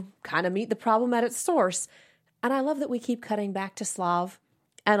to kind of meet the problem at its source. And I love that we keep cutting back to Slav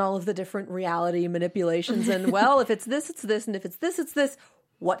and all of the different reality manipulations. And, well, if it's this, it's this. And if it's this, it's this.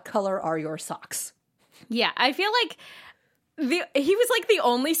 What color are your socks? Yeah, I feel like he was like the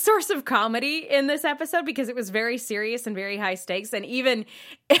only source of comedy in this episode, because it was very serious and very high stakes. And even,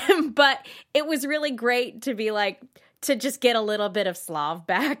 but it was really great to be like, to just get a little bit of Slav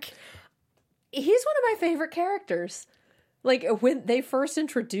back. He's one of my favorite characters. Like, when they first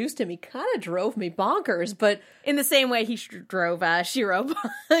introduced him, he kind of drove me bonkers, but... in the same way he drove Shiro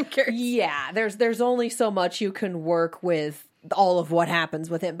bonkers. Yeah, there's only so much you can work with all of what happens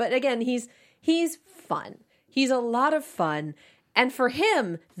with him. But again, he's fun. He's a lot of fun. And for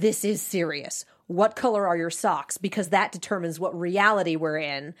him, this is serious. What color are your socks? Because that determines what reality we're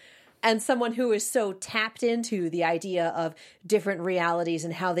in. And someone who is so tapped into the idea of different realities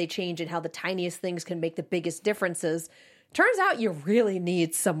and how they change and how the tiniest things can make the biggest differences. Turns out you really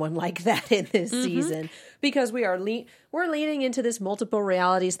need someone like that in this season, because we're leaning into this multiple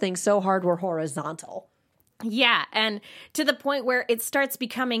realities thing so hard we're horizontal. Yeah, and to the point where it starts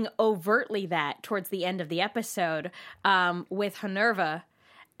becoming overtly that towards the end of the episode with Honerva.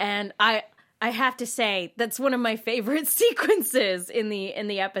 And I have to say that's one of my favorite sequences in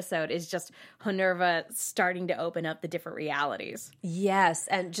the episode is just Honerva starting to open up the different realities. Yes,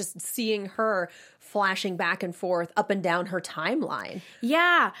 and just seeing her flashing back and forth up and down her timeline.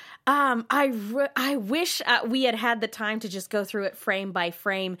 Yeah, I wish we had the time to just go through it frame by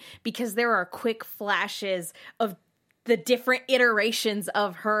frame, because there are quick flashes of the different iterations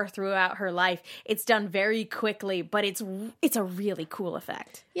of her throughout her life. It's done very quickly, but it's a really cool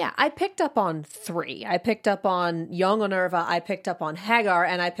effect. Yeah, I picked up on 3. I picked up on young Honerva, I picked up on Hagar,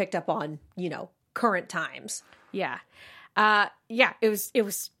 and I picked up on, current times. Yeah. It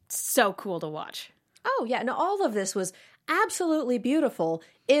was so cool to watch. Oh, yeah. Now, all of this was absolutely beautiful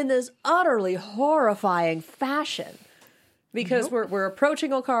in this utterly horrifying fashion. Because we're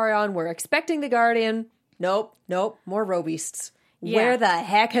approaching Okarion, we're expecting the Guardian. Nope, more robeasts. Yeah. Where the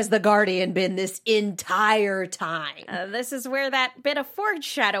heck has the Guardian been this entire time? This is where that bit of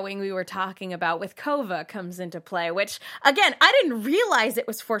foreshadowing we were talking about with Kova comes into play, which, again, I didn't realize it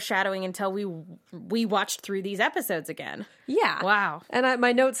was foreshadowing until we watched through these episodes again. Yeah. Wow. And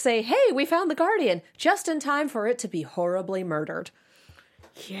my notes say, hey, we found the Guardian, just in time for it to be horribly murdered.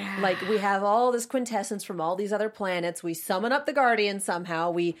 Yeah. Like, we have all this quintessence from all these other planets. We summon up the Guardian somehow.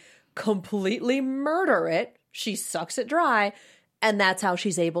 We completely murder it. She sucks it dry. And that's how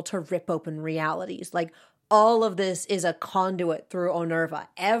she's able to rip open realities. Like, all of this is a conduit through Honerva.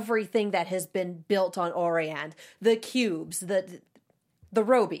 Everything that has been built on Oriand, the cubes, the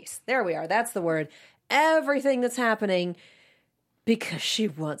robeasts. There we are. That's the word. Everything that's happening because she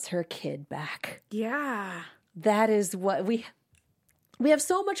wants her kid back. Yeah. That is what we have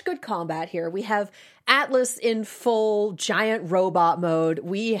so much good combat here. We have Atlas in full giant robot mode.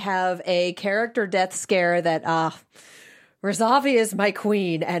 We have a character death scare that, Razavi is my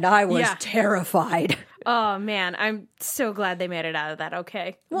queen, and I was terrified. Oh, man. I'm so glad they made it out of that.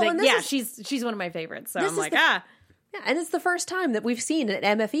 Okay. Well, she's one of my favorites. So I'm like, Yeah, and it's the first time that we've seen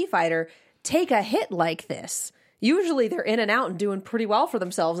an MFE fighter take a hit like this. Usually they're in and out and doing pretty well for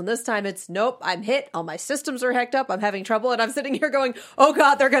themselves. And this time it's, nope, I'm hit. All my systems are hecked up. I'm having trouble. And I'm sitting here going, oh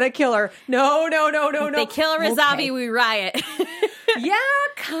God, they're going to kill her. No. If they kill Razavi, we riot. Yeah,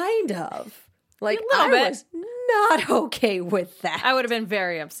 kind of. Like, I was not okay with that. I would have been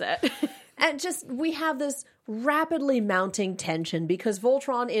very upset. And just, we have this rapidly mounting tension because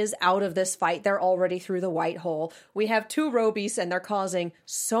Voltron is out of this fight. They're already through the white hole. We have 2 robeasts and they're causing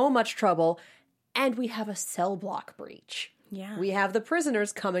so much trouble. And we have a cell block breach. Yeah. We have the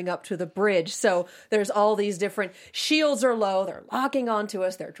prisoners coming up to the bridge. So there's all these different shields are low. They're locking onto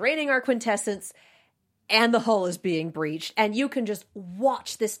us. They're draining our quintessence. And the hull is being breached. And you can just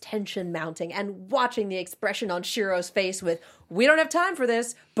watch this tension mounting and watching the expression on Shiro's face with, we don't have time for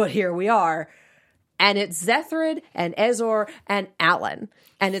this, but here we are. And it's Zethrid and Ezor and Alan.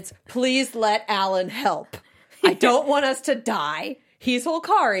 And it's, please let Alan help. I don't want us to die. He's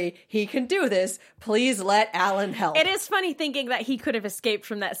Holkari. He can do this. Please let Alan help. It is funny thinking that he could have escaped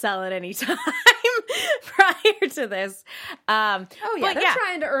from that cell at any time prior to this. They're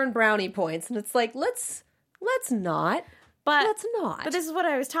trying to earn brownie points, and it's like, let's not. Let's not. But this is what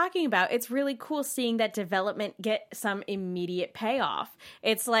I was talking about. It's really cool seeing that development get some immediate payoff.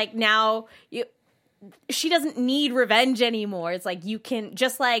 It's like now she doesn't need revenge anymore. It's like you can,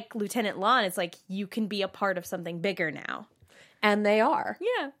 just like Lieutenant Lon, it's like you can be a part of something bigger now. And they are.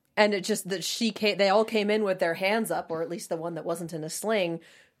 Yeah. And it just that they all came in with their hands up, or at least the one that wasn't in a sling,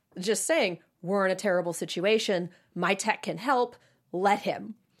 just saying, we're in a terrible situation. My tech can help. Let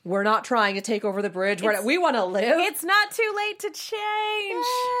him. We're not trying to take over the bridge. We want to live. It's not too late to change.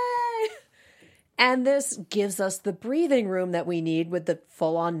 Yay! And this gives us the breathing room that we need with the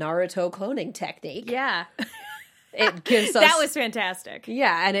full-on Naruto cloning technique. Yeah. It gives us... That was fantastic.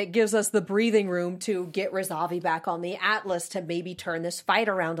 Yeah, and it gives us the breathing room to get Razavi back on the Atlas to maybe turn this fight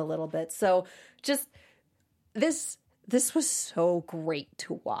around a little bit. So just... This was so great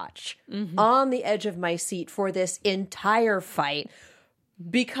to watch. Mm-hmm. On the edge of my seat for this entire fight.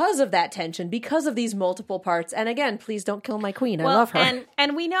 Because of that tension, because of these multiple parts. And again, please don't kill my queen. I love her.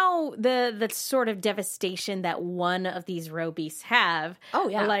 And we know the sort of devastation that one of these robeasts have. Oh,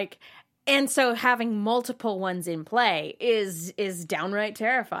 yeah. And so having multiple ones in play is downright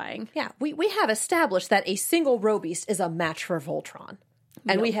terrifying. Yeah, we have established that a single robeast is a match for Voltron.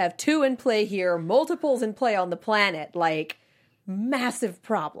 And we have 2 in play here, multiples in play on the planet, massive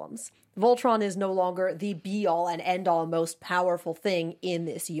problems. Voltron is no longer the be-all and end-all most powerful thing in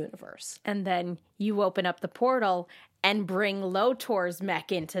this universe. And then you open up the portal and bring Lotor's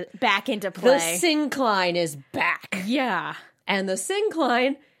mech back into play. The Syncline is back. Yeah. And the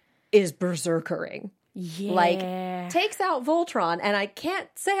Syncline is berserkering. Yeah. Like, takes out Voltron, and I can't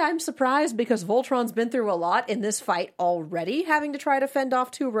say I'm surprised because Voltron's been through a lot in this fight already, having to try to fend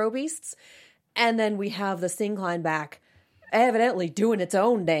off 2 Robeasts. And then we have the Syncline back, evidently doing its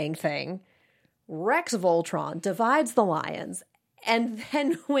own dang thing. Wrecks Voltron, divides the lions, and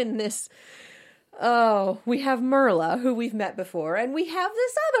then when this... Oh, we have Merla, who we've met before, and we have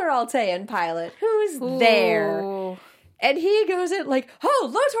this other Altean pilot who's there. And he goes in like,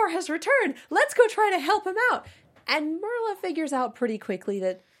 oh, Lotor has returned. Let's go try to help him out. And Merla figures out pretty quickly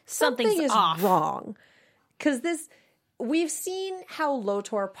that something is off. wrong. Because we've seen how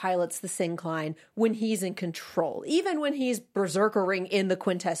Lotor pilots the Syncline when he's in control, even when he's berserkering in the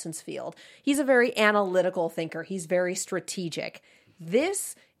quintessence field. He's a very analytical thinker. He's very strategic.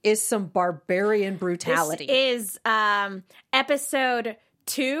 This is some barbarian brutality. This is episode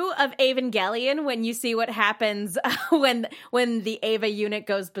 2 of Evangelion, when you see what happens when the Eva unit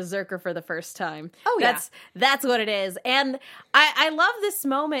goes berserker for the first time. Oh, yeah. That's what it is. And I love this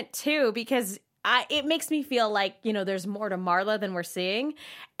moment, too, because it makes me feel like, there's more to Marla than we're seeing.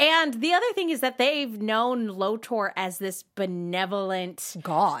 And the other thing is that they've known Lotor as this benevolent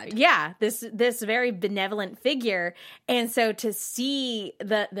god. Yeah, this very benevolent figure. And so to see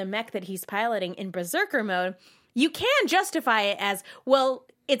the mech that he's piloting in berserker mode, you can justify it as, well,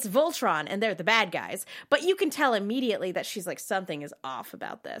 it's Voltron and they're the bad guys. But you can tell immediately that she's like, something is off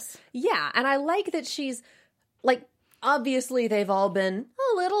about this. Yeah, and I like that she's like, obviously, they've all been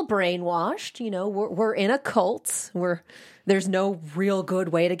a little brainwashed. We're in a cult. There's no real good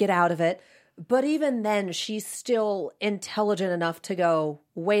way to get out of it. But even then, she's still intelligent enough to go,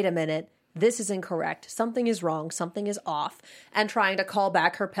 wait a minute, this is incorrect. Something is wrong. Something is off. And trying to call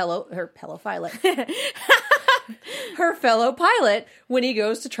back her fellow pilot. Her fellow pilot when he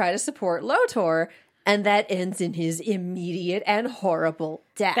goes to try to support Lotor. And that ends in his immediate and horrible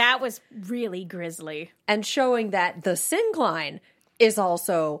death. That was really grisly. And showing that the Syncline is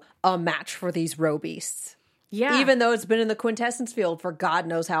also a match for these Robeasts. Yeah. Even though it's been in the quintessence field for God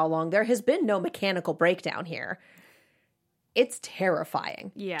knows how long, there has been no mechanical breakdown here. It's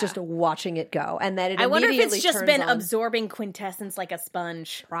terrifying. Yeah. Just watching it go. And that it I wonder if immediately it's just turns been on. absorbing quintessence like a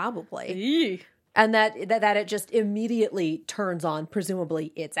sponge. Probably. Eee. And that it just immediately turns on,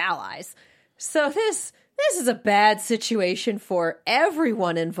 presumably, its allies. So this is a bad situation for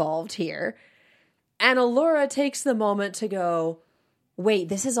everyone involved here. And Allura takes the moment to go, wait,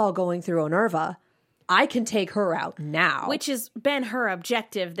 this is all going through Honerva. I can take her out now. Which has been her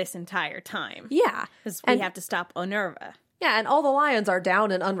objective this entire time. Yeah. Because we have to stop Honerva. Yeah, and all the lions are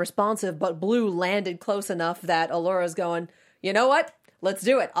down and unresponsive, but Blue landed close enough that Allura's going, you know what? Let's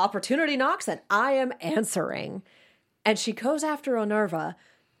do it. Opportunity knocks, and I am answering. And she goes after Honerva,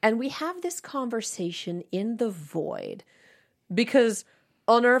 and we have this conversation in the void. Because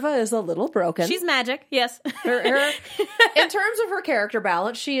Honerva is a little broken. She's magic, yes. In terms of her character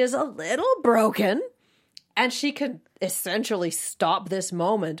balance, she is a little broken. And she could essentially stop this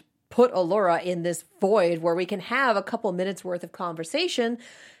moment, put Allura in this void where we can have a couple minutes worth of conversation.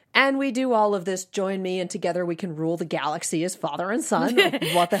 And we do all of this, join me, and together we can rule the galaxy as father and son.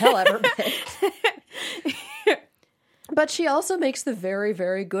 What the hell ever. But she also makes the very,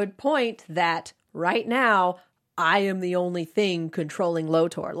 very good point that right now, I am the only thing controlling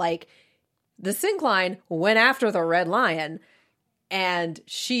Lotor. Like, the Syncline went after the Red Lion, and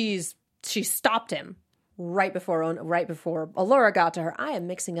she stopped him right before Allura got to her. I am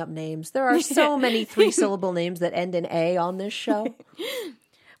mixing up names. There are so many 3-syllable names that end in A on this show.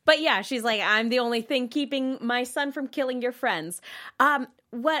 But yeah, she's like, I'm the only thing keeping my son from killing your friends.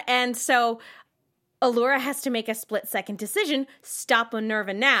 And so Allura has to make a split-second decision, stop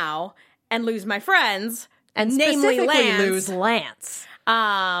Honerva now, and lose my friends, and namely specifically Lance. Lose Lance.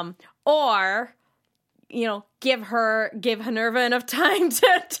 Or, give Honerva enough time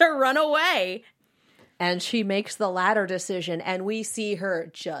to run away. And she makes the latter decision, and we see her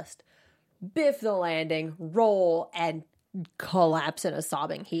just biff the landing, roll, and collapse in a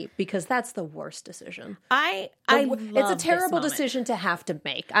sobbing heap, because that's the worst decision. It's a terrible decision to have to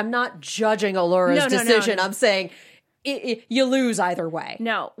make. I'm not judging Allura's decision. No. I'm saying you lose either way.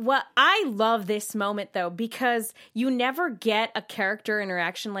 No. Well, I love this moment, though, because you never get a character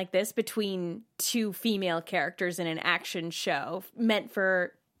interaction like this between two female characters in an action show meant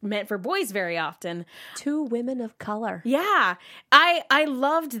for meant for boys very often. Two women of color. Yeah, I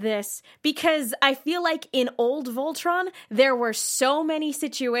loved this because I feel like in old Voltron, there were so many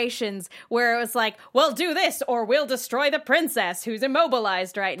situations where it was like, well, do this or we'll destroy the princess who's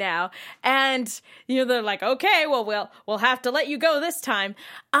immobilized right now. And, they're like, okay, well, we'll have to let you go this time.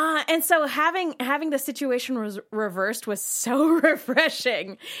 And so having the situation reversed was so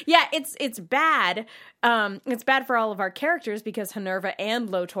refreshing. Yeah, it's bad. It's bad for all of our characters because Honerva and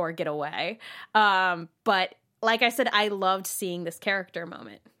Lotor get away. But like I said, I loved seeing this character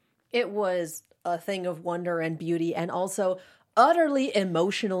moment. It was a thing of wonder and beauty, and also utterly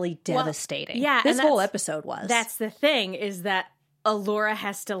emotionally devastating. Well, yeah, this whole episode was. That's the thing, is that Allura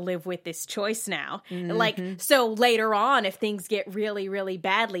has to live with this choice now. Like, so later on, if things get really, really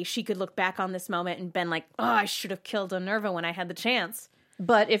badly, she could look back on this moment and been like, oh, I should have killed Honerva when I had the chance.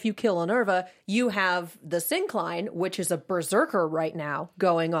 But if you kill Honerva, you have the Syncline, which is a berserker right now,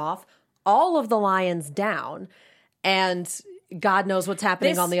 going off, all of the lions down, and God knows what's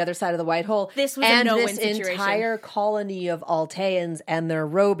happening on the other side of the white hole. This was a no-win situation. And this entire colony of Alteans and their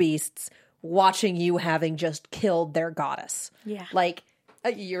robeasts watching you having just killed their goddess. Yeah. Like,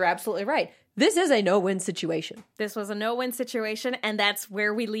 you're absolutely right. This is a no-win situation. This was a no-win situation, and that's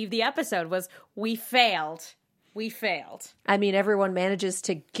where we leave the episode, was we failed. We failed. I mean, everyone manages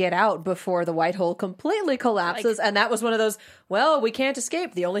to get out before the white hole completely collapses, and that was one of those, well, we can't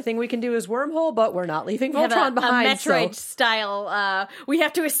escape. The only thing we can do is wormhole, but we're not leaving Voltron behind. A Metroid style, we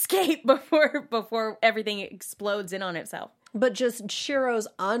have to escape before everything explodes in on itself. But just Shiro's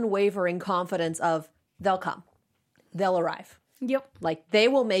unwavering confidence of, they'll come. They'll arrive. Yep. Like, they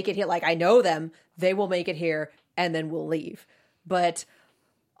will make it here. Like, I know them. They will make it here, and then we'll leave. But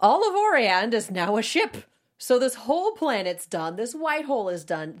all of Oriand is now a ship. So this whole planet's done. This white hole is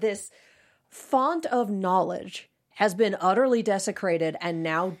done. This font of knowledge has been utterly desecrated and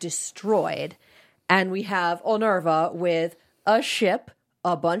now destroyed. And we have Honerva with a ship,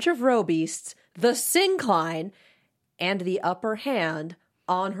 a bunch of robeasts, the Syncline, and the upper hand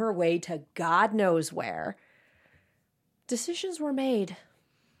on her way to God knows where. Decisions were made.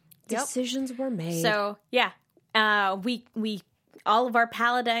 Decisions were made. So, yeah. We all of our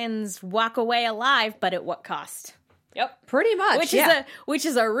paladins walk away alive, but at what cost? Yep. Pretty much, Which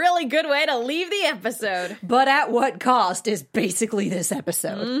is a really good way to leave the episode. But at what cost is basically this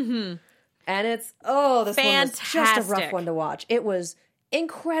episode. Mm-hmm. And it's, this one was just a rough one to watch. It was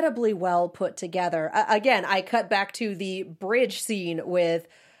incredibly well put together. Again, I cut back to the bridge scene with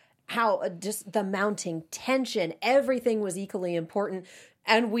how just the mounting tension, everything was equally important.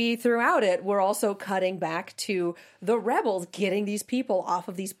 And we, throughout it, we're also cutting back to the rebels getting these people off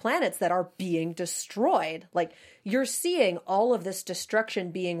of these planets that are being destroyed. Like, you're seeing all of this destruction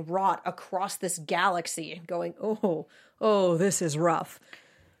being wrought across this galaxy, going, oh, this is rough.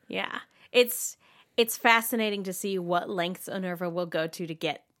 Yeah. It's fascinating to see what lengths Honerva will go to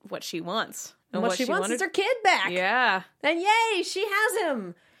get what she wants. And what she wants is her kid back. Yeah. And yay, she has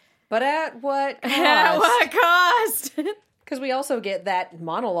him. But at what cost? At what cost? Because we also get that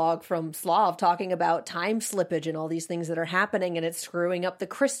monologue from Slav talking about time slippage and all these things that are happening, and it's screwing up the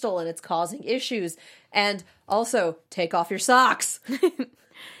crystal and it's causing issues. And also, take off your socks.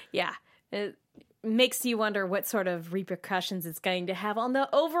 Yeah. It makes you wonder what sort of repercussions it's going to have on the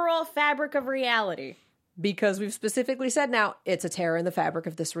overall fabric of reality. Because we've specifically said now, it's a tear in the fabric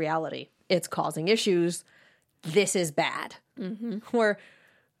of this reality. It's causing issues. This is bad. Mm-hmm.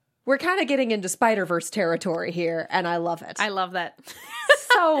 We're kind of getting into Spider-Verse territory here, and I love it. I love that.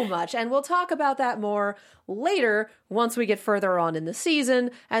 So much. And we'll talk about that more later once we get further on in the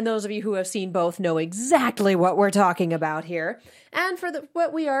season. And those of you who have seen both know exactly what we're talking about here. And for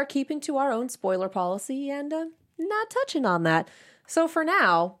what we are keeping to our own spoiler policy and not touching on that. So for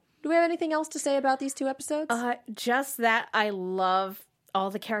now, do we have anything else to say about these two episodes? Just that I love all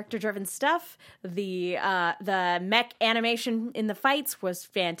the character-driven stuff. The mech animation in the fights was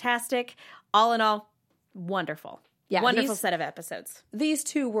fantastic. All in all, wonderful. Yeah, wonderful set of episodes. These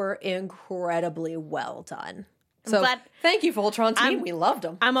two were incredibly well done. So thank you, Voltron team. We loved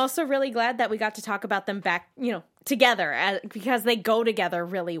them. I'm also really glad that we got to talk about them back, together, because they go together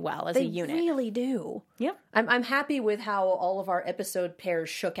really well as a unit. They really do. Yep. I'm happy with how all of our episode pairs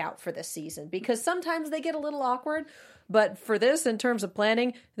shook out for this season, because sometimes they get a little awkward, but for this, in terms of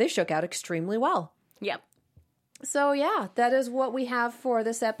planning, they shook out extremely well. Yep. So yeah, that is what we have for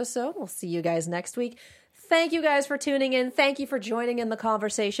this episode. We'll see you guys next week. Thank you guys for tuning in. Thank you for joining in the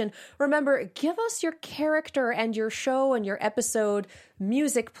conversation. Remember, give us your character and your show and your episode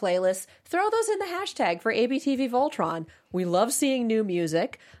music playlists. Throw those in the hashtag for ABTV Voltron. We love seeing new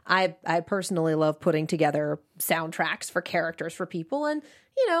music. I personally love putting together soundtracks for characters for people. And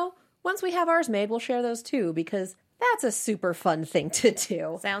once we have ours made, we'll share those too, because that's a super fun thing to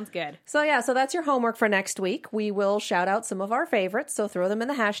do. Sounds good. So that's your homework for next week. We will shout out some of our favorites, so throw them in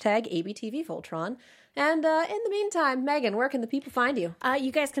the hashtag ABTVVoltron. And in the meantime, Megan, where can the people find you?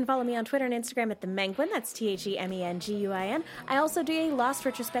 You guys can follow me on Twitter and Instagram at The Menguin. That's TheMenguin. I also do a Lost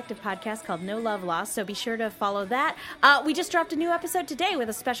retrospective podcast called No Love Lost, so be sure to follow that. We just dropped a new episode today with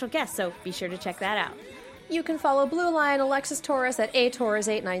a special guest, so be sure to check that out. You can follow Blue Lion Alexis Torres at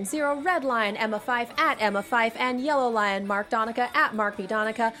atorres890, Red Lion Emma Fife at Emma Fife, and Yellow Lion Mark Donica at Mark B.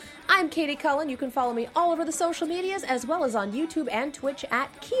 Donica. I'm Katie Cullen. You can follow me all over the social medias, as well as on YouTube and Twitch at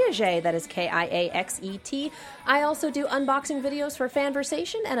Kiaxet, that is Kiaxet. I also do unboxing videos for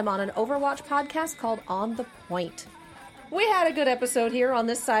Fanversation, and I'm on an Overwatch podcast called On the Point. We had a good episode here on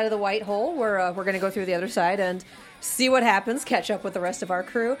this side of the white hole. We're going to go through the other side and see what happens, catch up with the rest of our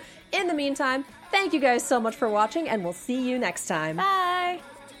crew. In the meantime, thank you guys so much for watching, and we'll see you next time. Bye!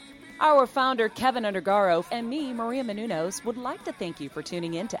 Our founder, Kevin Undergaro, and me, Maria Menounos, would like to thank you for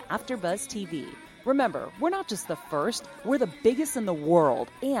tuning in to AfterBuzz TV. Remember, we're not just the first, we're the biggest in the world,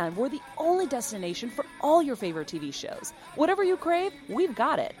 and we're the only destination for all your favorite TV shows. Whatever you crave, we've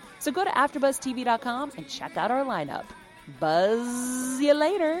got it. So go to AfterBuzzTV.com and check out our lineup. Buzz you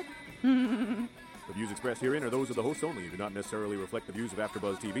later! The views expressed herein are those of the hosts only and do not necessarily reflect the views of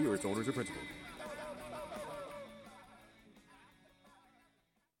AfterBuzz TV or its owners or principals.